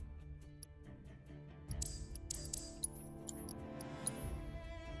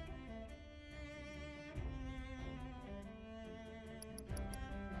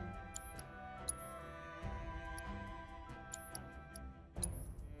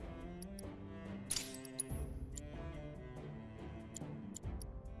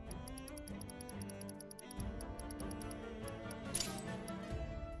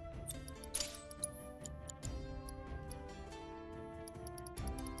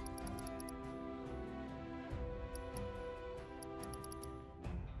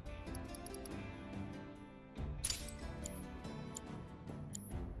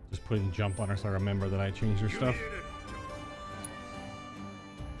 Putting jump on her so I remember that I changed her stuff.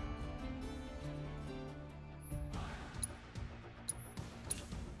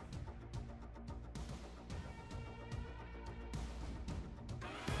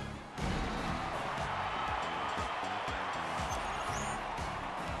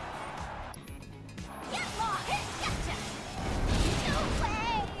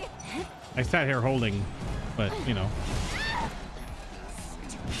 I sat here holding, but you know.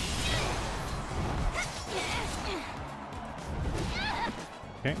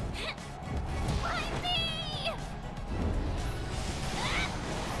 Okay.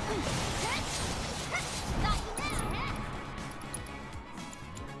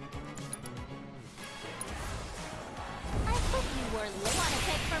 I hope you were want to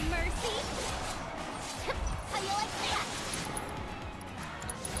beg for mercy. How you like that?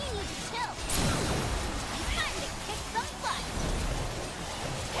 You need to chill. Time to kick some butt.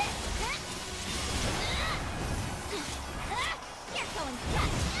 You're going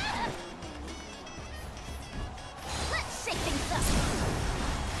nuts. Let's shake things up.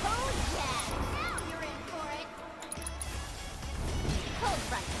 Oh yeah, now you're in for it. Cold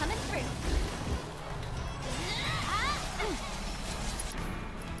front coming through.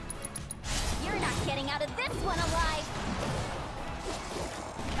 You're not getting out of this one alive.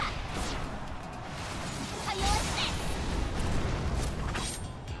 How you like this?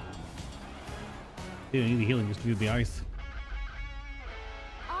 You don't need the healing, just do the ice.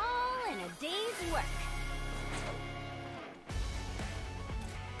 All in a day's work.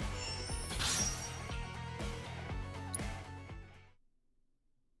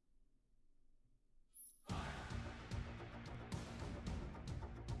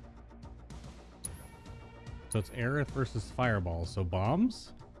 So it's Aerith versus Fireball. So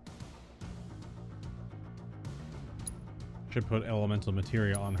bombs? Should put elemental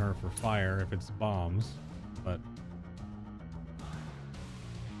materia on her for fire if it's bombs, but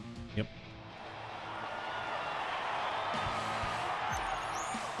yep.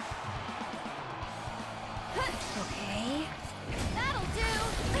 Okay, that'll do.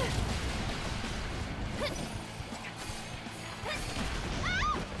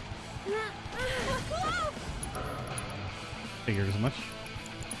 Figured as much.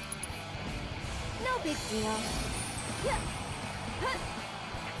 No big deal.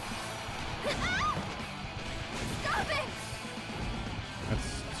 Stop it! That's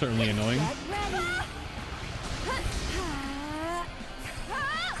certainly annoying. Get ready.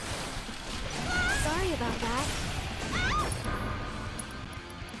 Sorry about that.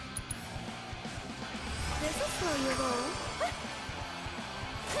 This'll slow your roll.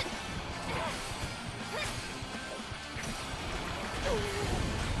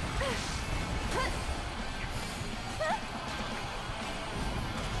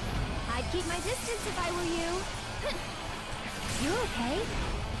 I'd keep my distance if I were you. You okay?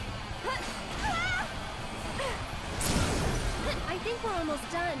 I think we're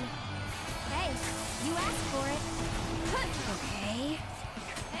almost done. Hey, you asked for it. Okay.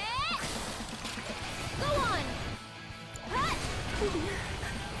 Go on!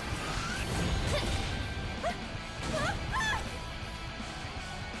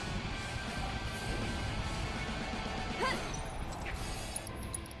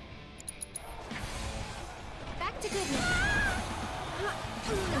 Back to goodness.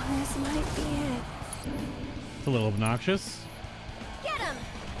 This might be it. It's a little obnoxious. Get him!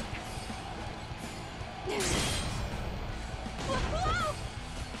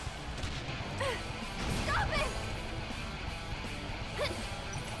 Stop it!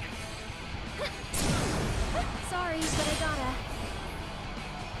 Sorry, but I gotta.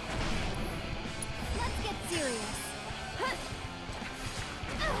 Let's get serious.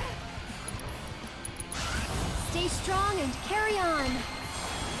 Stay strong and carry on.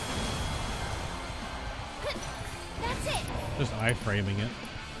 That's it. Just iframing it.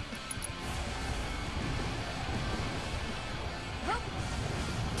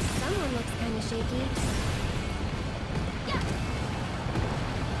 Someone looks kind of shaky.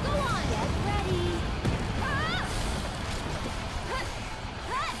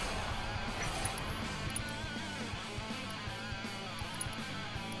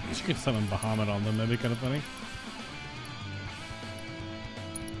 You could summon Bahamut on them, that'd be kind of funny.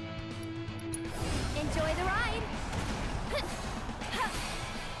 Enjoy the ride.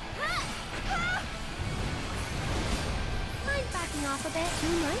 Mind backing off a bit?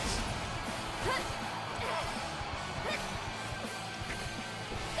 Too much?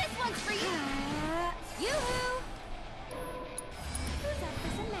 This one's for you. Yoo-hoo! Who's up for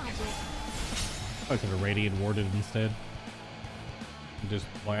some magic? I could have radiant warded instead. And just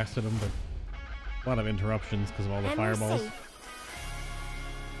blasted them, but a lot of interruptions because of all the fireballs.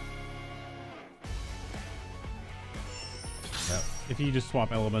 Yeah. If you just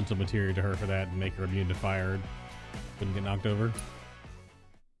swap elemental materia to her for that and make her immune to fire, wouldn't get knocked over.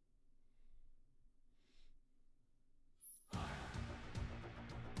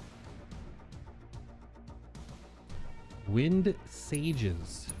 Wind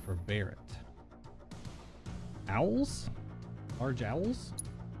sages for Barret. Owls? Large owls?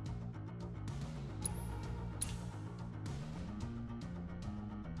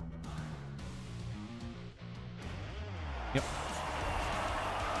 Yep.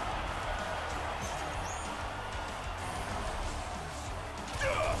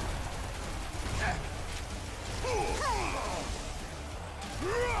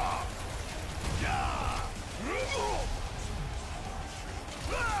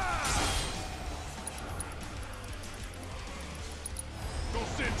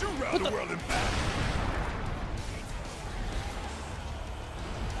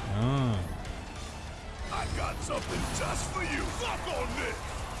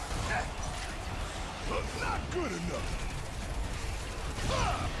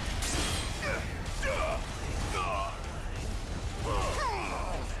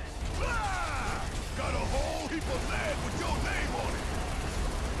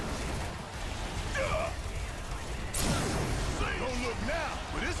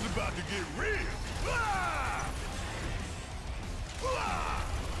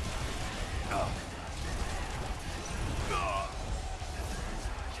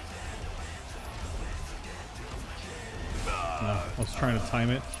 I was trying to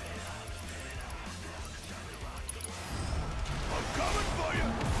time it. I'm coming for you.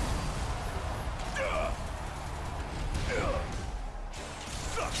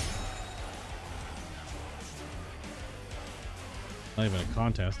 Not even a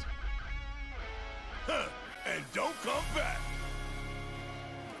contest. And don't come back.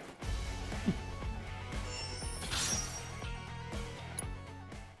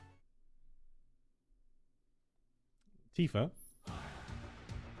 Tifa.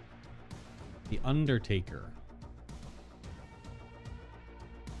 The Undertaker.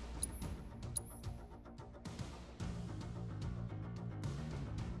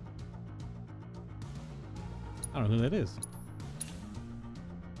 I don't know who that is.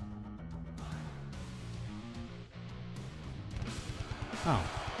 Oh.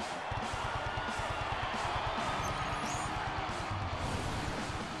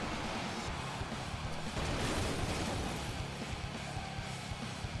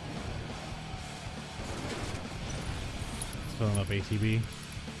 Filling up ATB.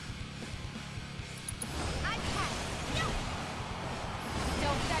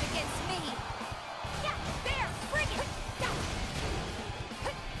 Don't bet against me. Yeah, there, bring it.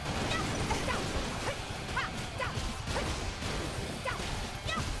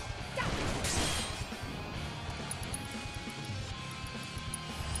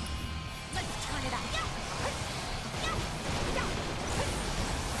 Let's turn it up.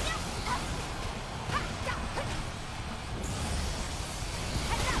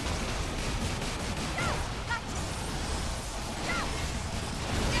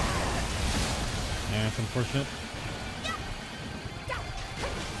 Yeah, it's unfortunate.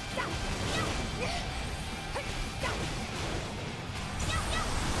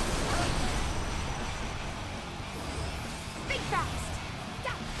 Think fast.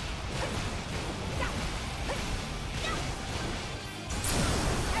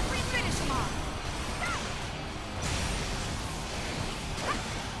 Every finish him off.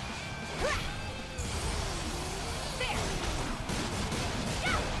 There.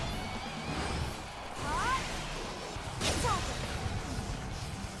 It's over.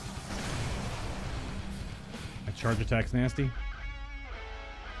 My charge attack's nasty. One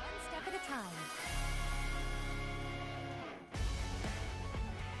step at a time.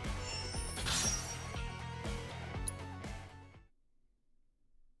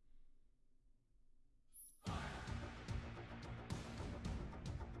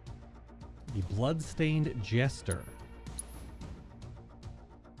 The Bloodstained Jester.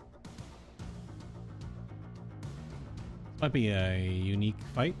 Might be a unique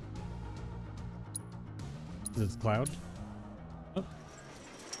fight. It's Cloud. Oh.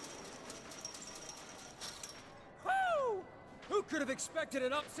 Woo! Who could have expected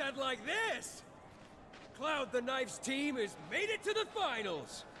an upset like this? Cloud the Knife's team has made it to the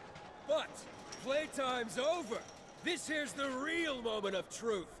finals. But playtime's over. This here's the real moment of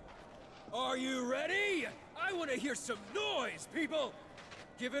truth. Are you ready? I want to hear some noise, people.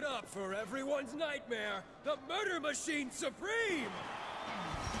 Give it up for everyone's nightmare, the Murder Machine Supreme!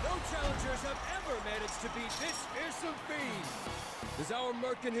 No challengers have ever managed to beat this fearsome fiend. Does our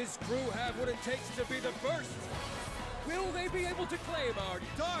Merc and his crew have what it takes to be the first? Will they be able to claim our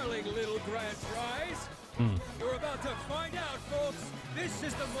darling little grand prize? You're about to find out, folks. This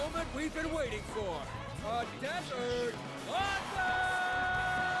is the moment we've been waiting for. A desert anthem!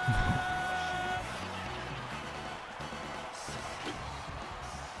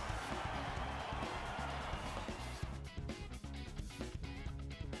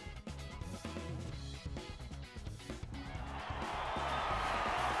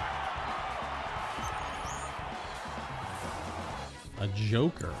 A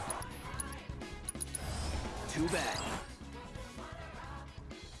Joker. Too bad.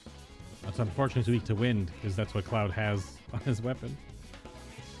 That's unfortunate. It's weak to wind, because that's what Cloud has on his weapon.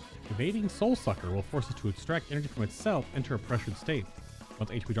 Evading Soul Sucker will force it to extract energy from itself, enter a pressured state.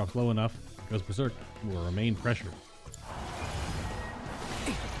 Once HP drops low enough, it goes berserk, and will remain pressured.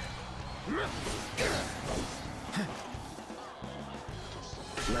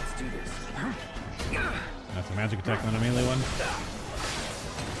 Let's do this. That's a magic attack on a melee one.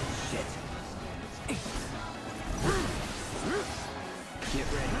 Shit. Get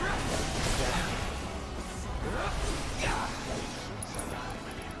ready.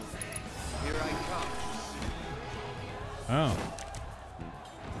 Here I come. Oh.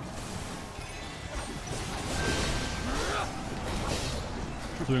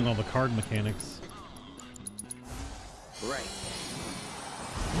 Doing all the card mechanics. Right.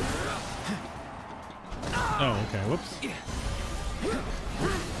 Oh, okay. Whoops.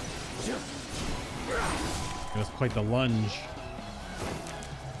 It was quite the lunge.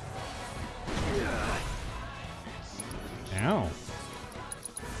 Ow.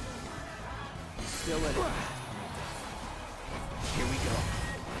 Still in it. Here we go.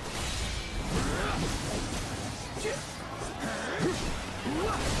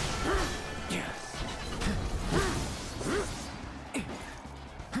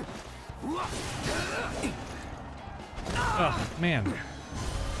 Oh, man.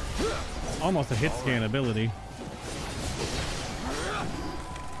 Almost a hit scan ability.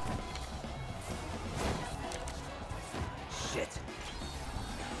 Shit.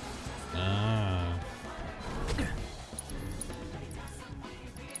 Ah.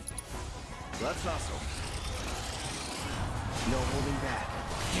 Let's hustle. No holding back.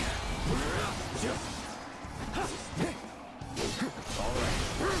 All right.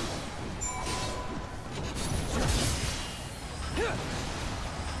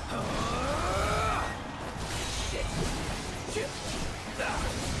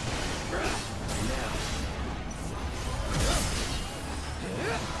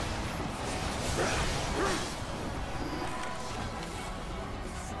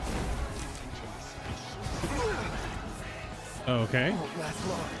 Okay. Won't last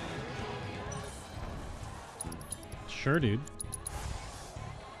long. Sure, dude.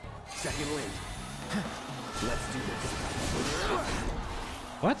 Second wind. Let's do this.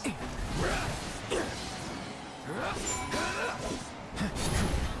 What?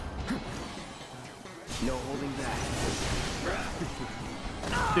 No holding back.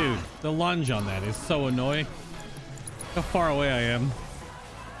 Dude, the lunge on that is so annoying. How far away I am.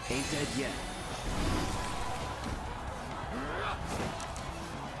 Ain't dead yet.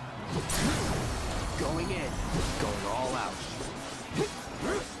 Going in. Going all out.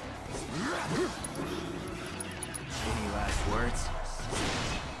 Any last words?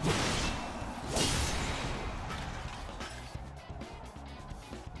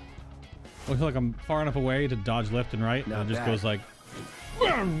 I feel like I'm far enough away to dodge left and right, and it just goes like...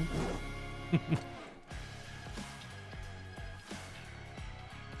 Woo!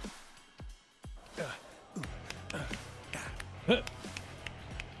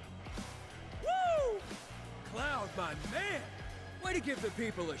 Cloud, my man! Way to give the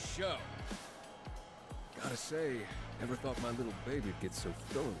people a show. Gotta say, never thought my little baby'd get so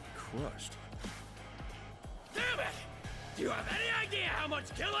thoroughly crushed. Damn it! Do you have any idea how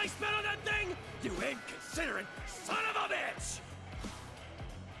much kill I spent on that thing? You inconsiderate son of a bitch!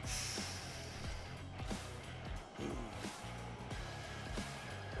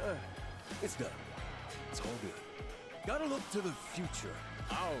 It's done. It's all good. Gotta look to the future.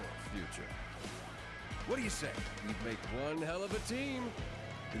 Our future. What do you say? We'd make one hell of a team.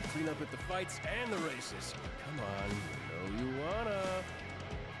 We'd clean up at the fights and the races. Come on, you know you wanna.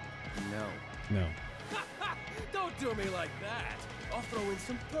 No. No. Don't do me like that. I'll throw in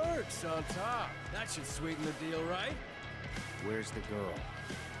some perks on top. That should sweeten the deal, right? Where's the girl?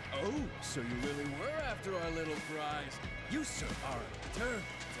 Oh, so you really were after our little prize. You, sir, are a turd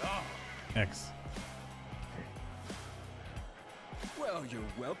dog. X. Well, you're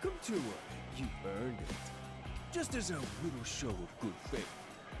welcome to her. You earned it. Just as a little show of good faith.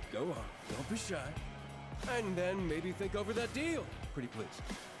 Go on, don't be shy. And then maybe think over that deal. Pretty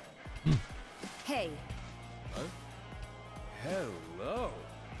please. Hey. Huh? Hello.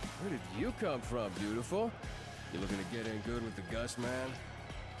 Where did you come from, beautiful? You looking to get in good with the Gus man?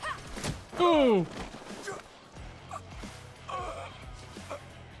 Oh!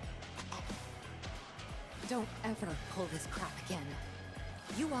 Don't ever pull this crap again.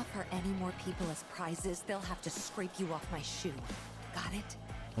 You offer any more people as prizes, they'll have to scrape you off my shoe. Got it?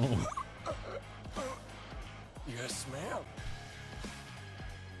 Oh. Yes, ma'am.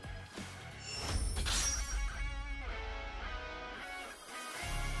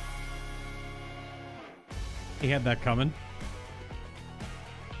 He had that coming.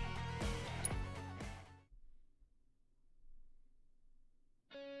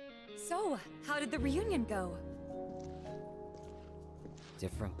 So, how did the reunion go?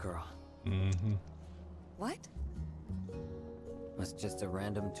 Different girl. Mm-hmm. What? Was just a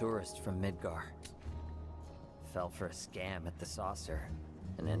random tourist from Midgar. Fell for a scam at the saucer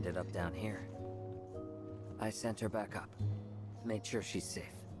and ended up down here. I sent her back up. Made sure she's safe.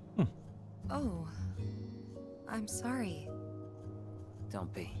 Oh. I'm sorry.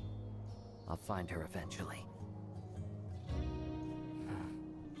 Don't be. I'll find her eventually.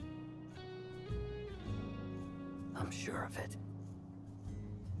 I'm sure of it.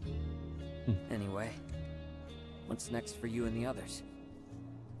 Anyway, what's next for you and the others?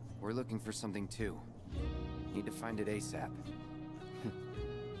 We're looking for something too. Need to find it ASAP.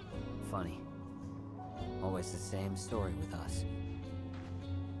 Funny. Always the same story with us.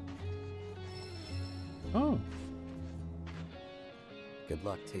 Oh. Good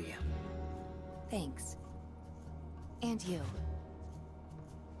luck to you. Thanks. And you.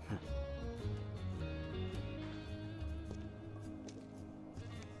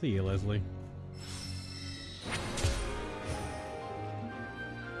 See you, Leslie.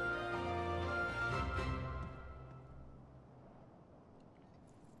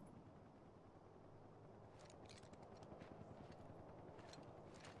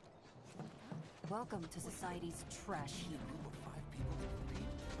 Welcome to society's trash heap.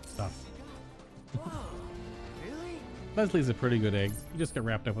 Stuff. Whoa, really? Leslie's a pretty good egg. You just get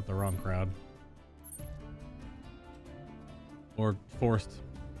wrapped up with the wrong crowd. Or forced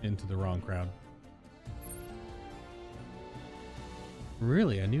into the wrong crowd.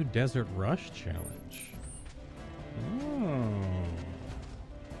 Really? A new Desert Rush challenge? Oh.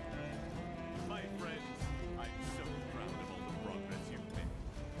 My friends, I'm so proud of all the progress you've made.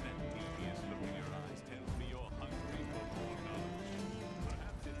 That devious look in your eyes tells me you're hungry for more knowledge.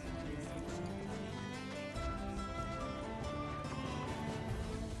 Perhaps it's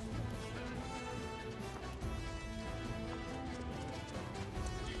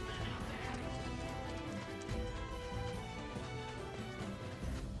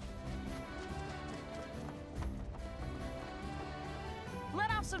Let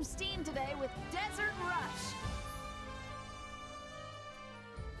off some steam today with Desert Rush.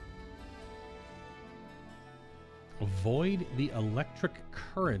 Avoid the electric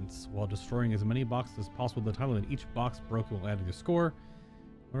currents while destroying as many boxes as possible with the time limit. Each box broken will add to your score.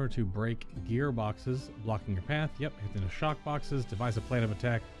 In order to break gearboxes blocking your path, hit the shock boxes, devise a plan of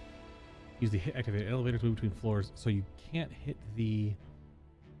attack. Use the hit activated elevator to move between floors so you can't hit the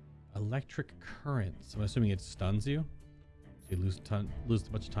electric currents. I'm assuming it stuns you. So you lose a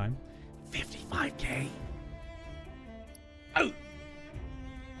bunch of time. 55k. Oh.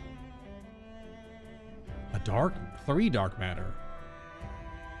 Three dark matter.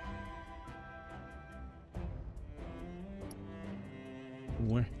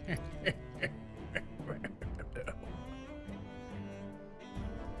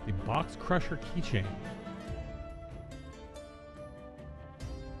 The box crusher keychain.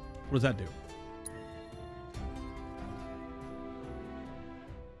 What does that do?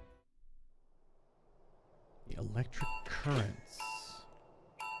 The electric currents.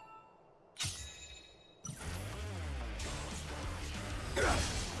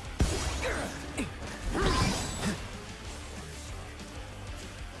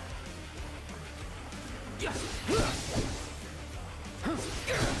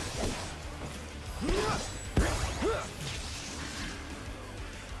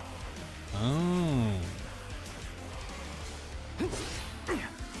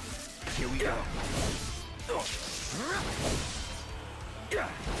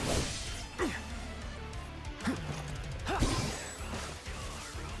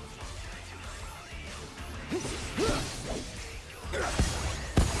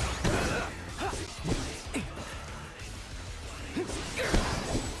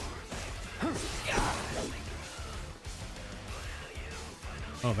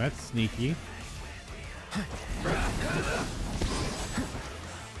 Oh, that's sneaky.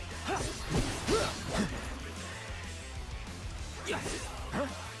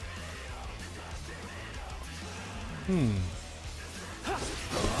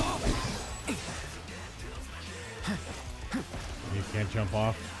 You can't jump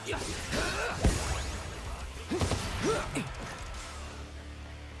off.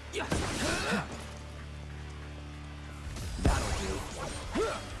 That'll do.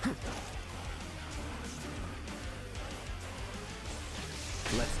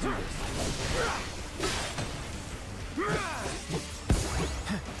 Let's do this.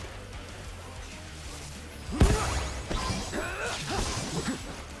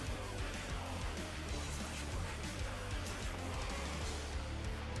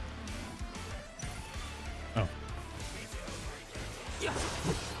 Oh.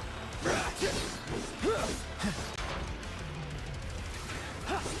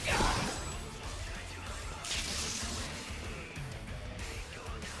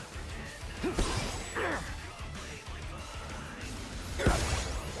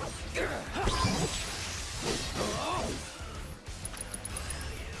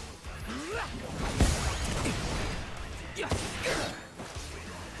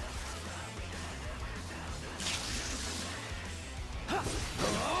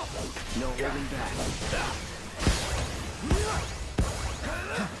 No holding back.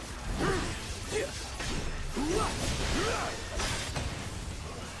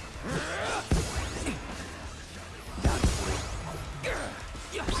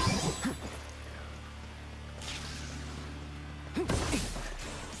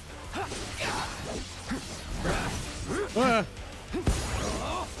 Ah.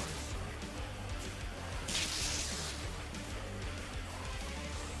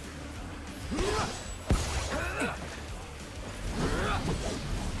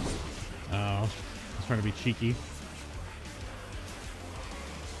 Oh, I was trying to be cheeky.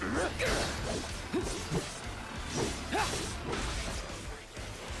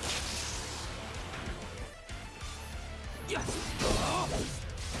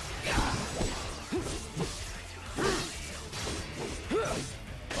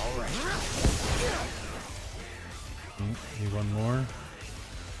 Need one more.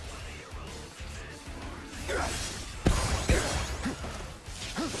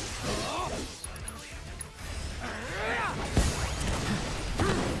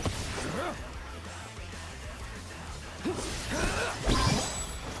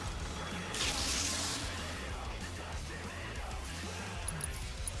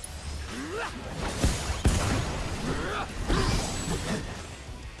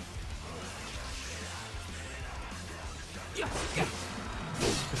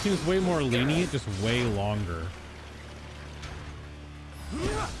 It seems way more lenient, just way longer.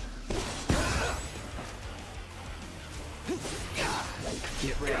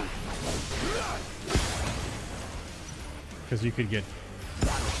 Get ready. Because you could get.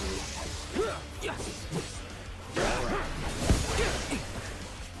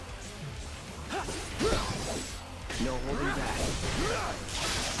 No holding back.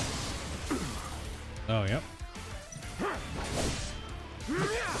 Oh, yep.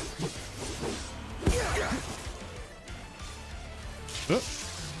 Oh.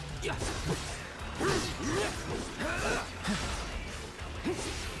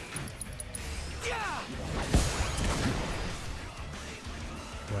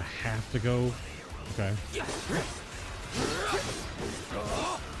 Do I have to go? Okay.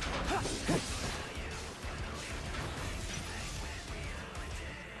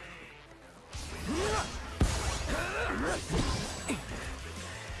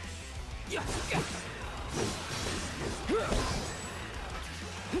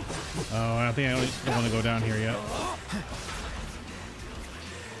 Oh, I think I don't want to go down here yet.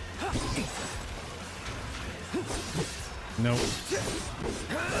 Nope.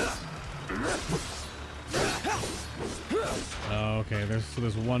 Oh, okay,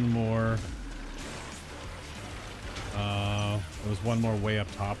 there's one more. There's one more way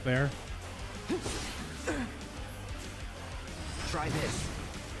up top there. Try this.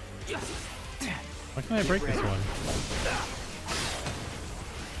 Why can't I break this one?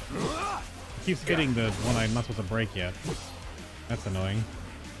 It keeps hitting the one I'm not supposed to break yet. That's annoying.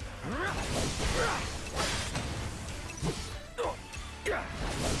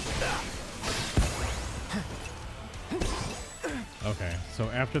 so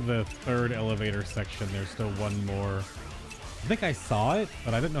after the third elevator section, there's still one more. I think I saw it,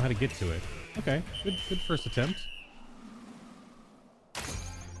 but I didn't know how to get to it. Okay, good first attempt.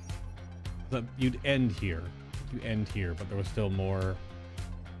 So you'd end here. You end here, but there was still more.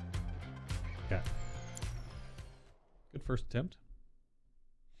 Yeah. Good first attempt.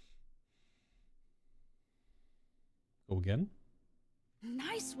 Go again.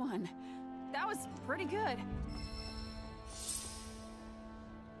 Nice one. That was pretty good.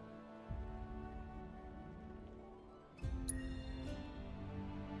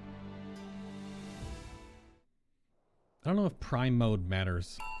 I don't know if prime mode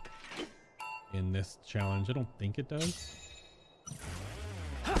matters in this challenge. I don't think it does.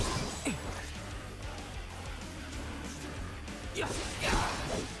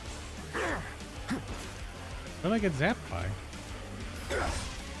 What did I get zapped by?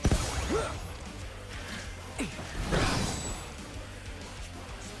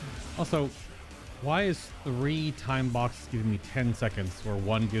 Also, why is 3 time boxes giving me 10 seconds where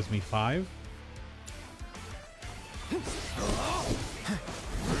 1 gives me 5?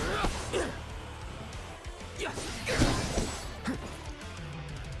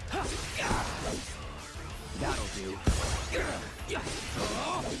 That'll do.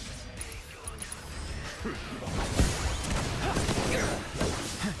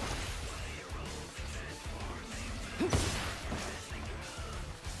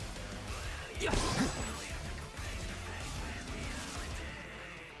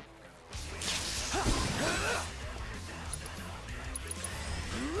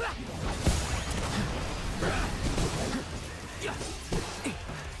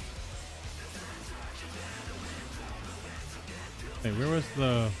 Hey, where was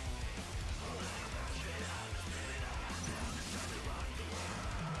the...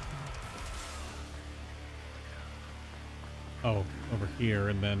 Oh, over here,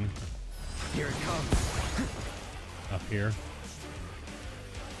 and then... Here it comes. Up here.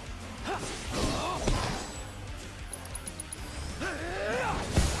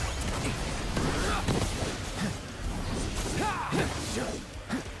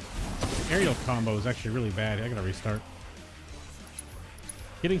 Aerial combo is actually really bad. I gotta restart.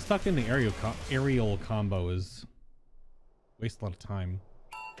 Getting stuck in the aerial combo is waste a lot of time.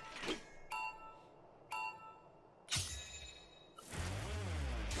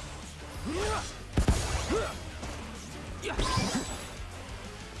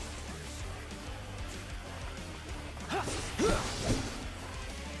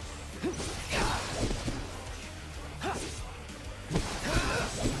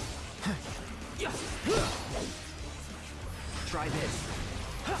 Try this.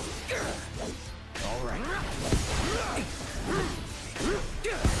 All right.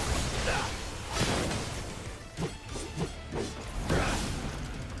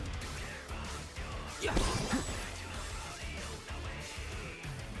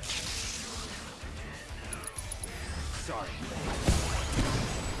 Sorry.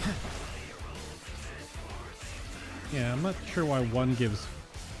 Yeah, I'm not sure why 1 gives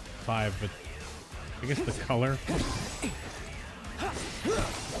 5, but I guess the color.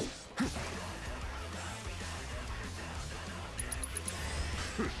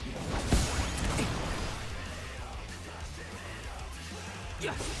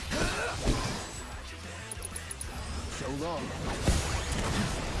 So long.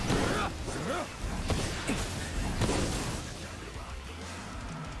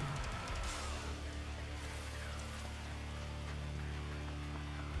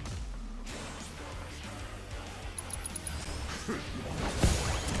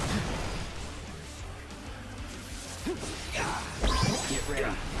 Get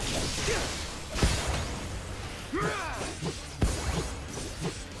ready.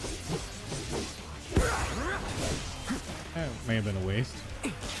 That may have been a waste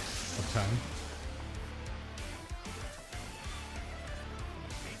of time.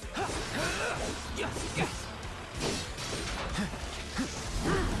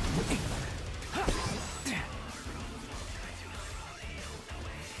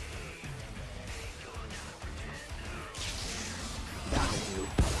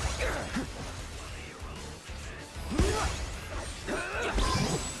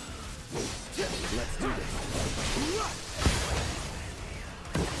 Let's do this.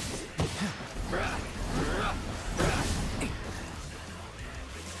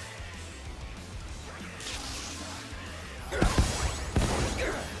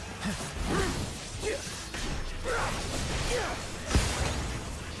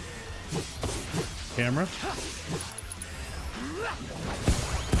 Camera.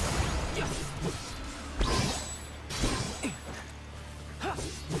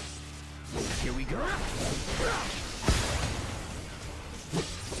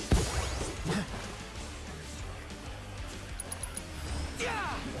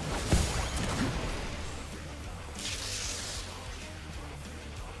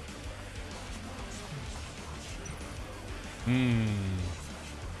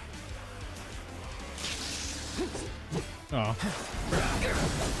 Oh.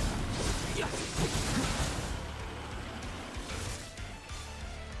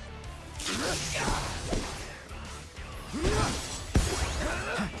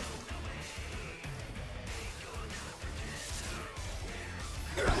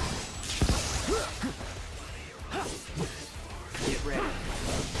 Get ready.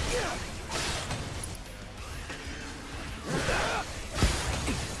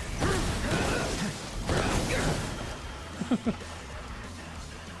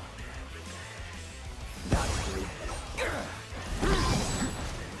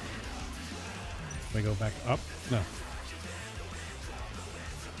 We go back up? No.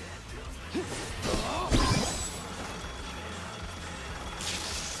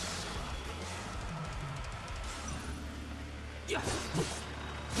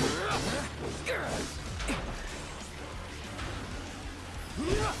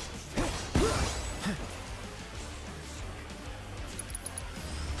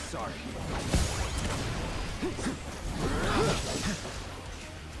 Sorry.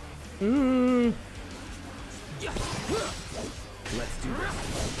 Ooh. Let's do this.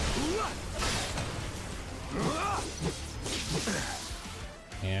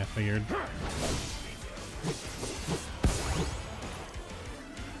 Yeah, figured.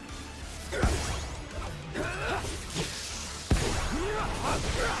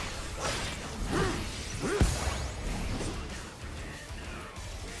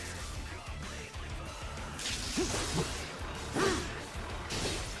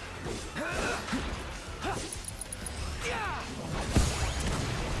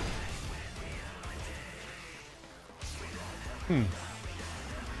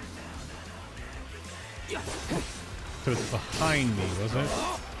 So it's behind me, was it?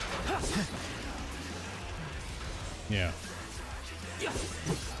 Yeah.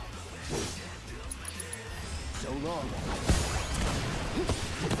 So long.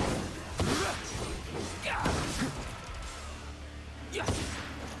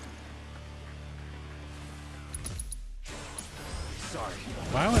 Sorry.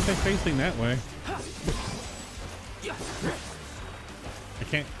 Why aren't they facing that way? I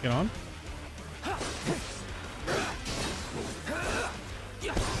can't get on?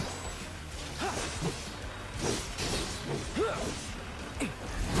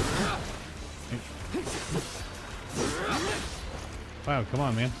 Wow, come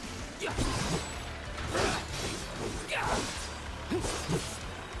on, man.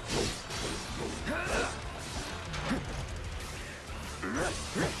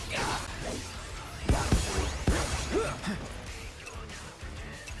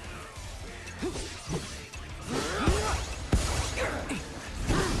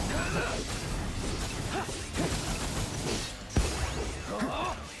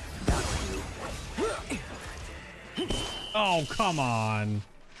 Oh, come on.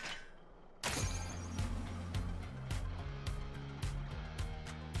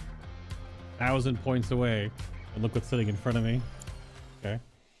 Thousand points away. And look what's sitting in front of me. Okay.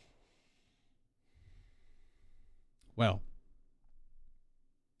 Well.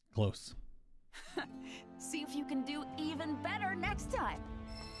 Close. See if you can do even better next time.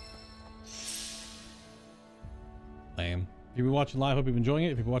 Lame. If you've been watching live, hope you've been enjoying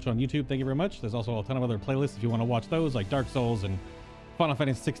it. If you've been watching on YouTube, thank you very much. There's also a ton of other playlists if you want to watch those, like Dark Souls and Final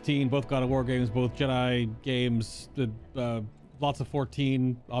Fantasy 16, both God of War games, both Jedi games, lots of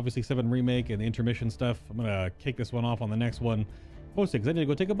 14, obviously 7 remake and the intermission stuff. I'm gonna kick this one off on the next one, mostly because I need to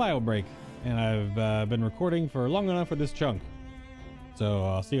go take a bio break, and I've been recording for long enough for this chunk. So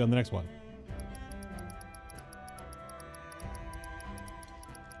I'll see you on the next one.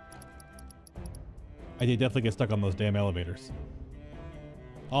 I did definitely get stuck on those damn elevators.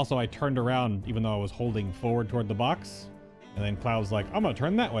 Also, I turned around even though I was holding forward toward the box, and then Cloud's like, I'm gonna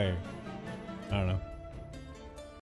turn that way. I don't know.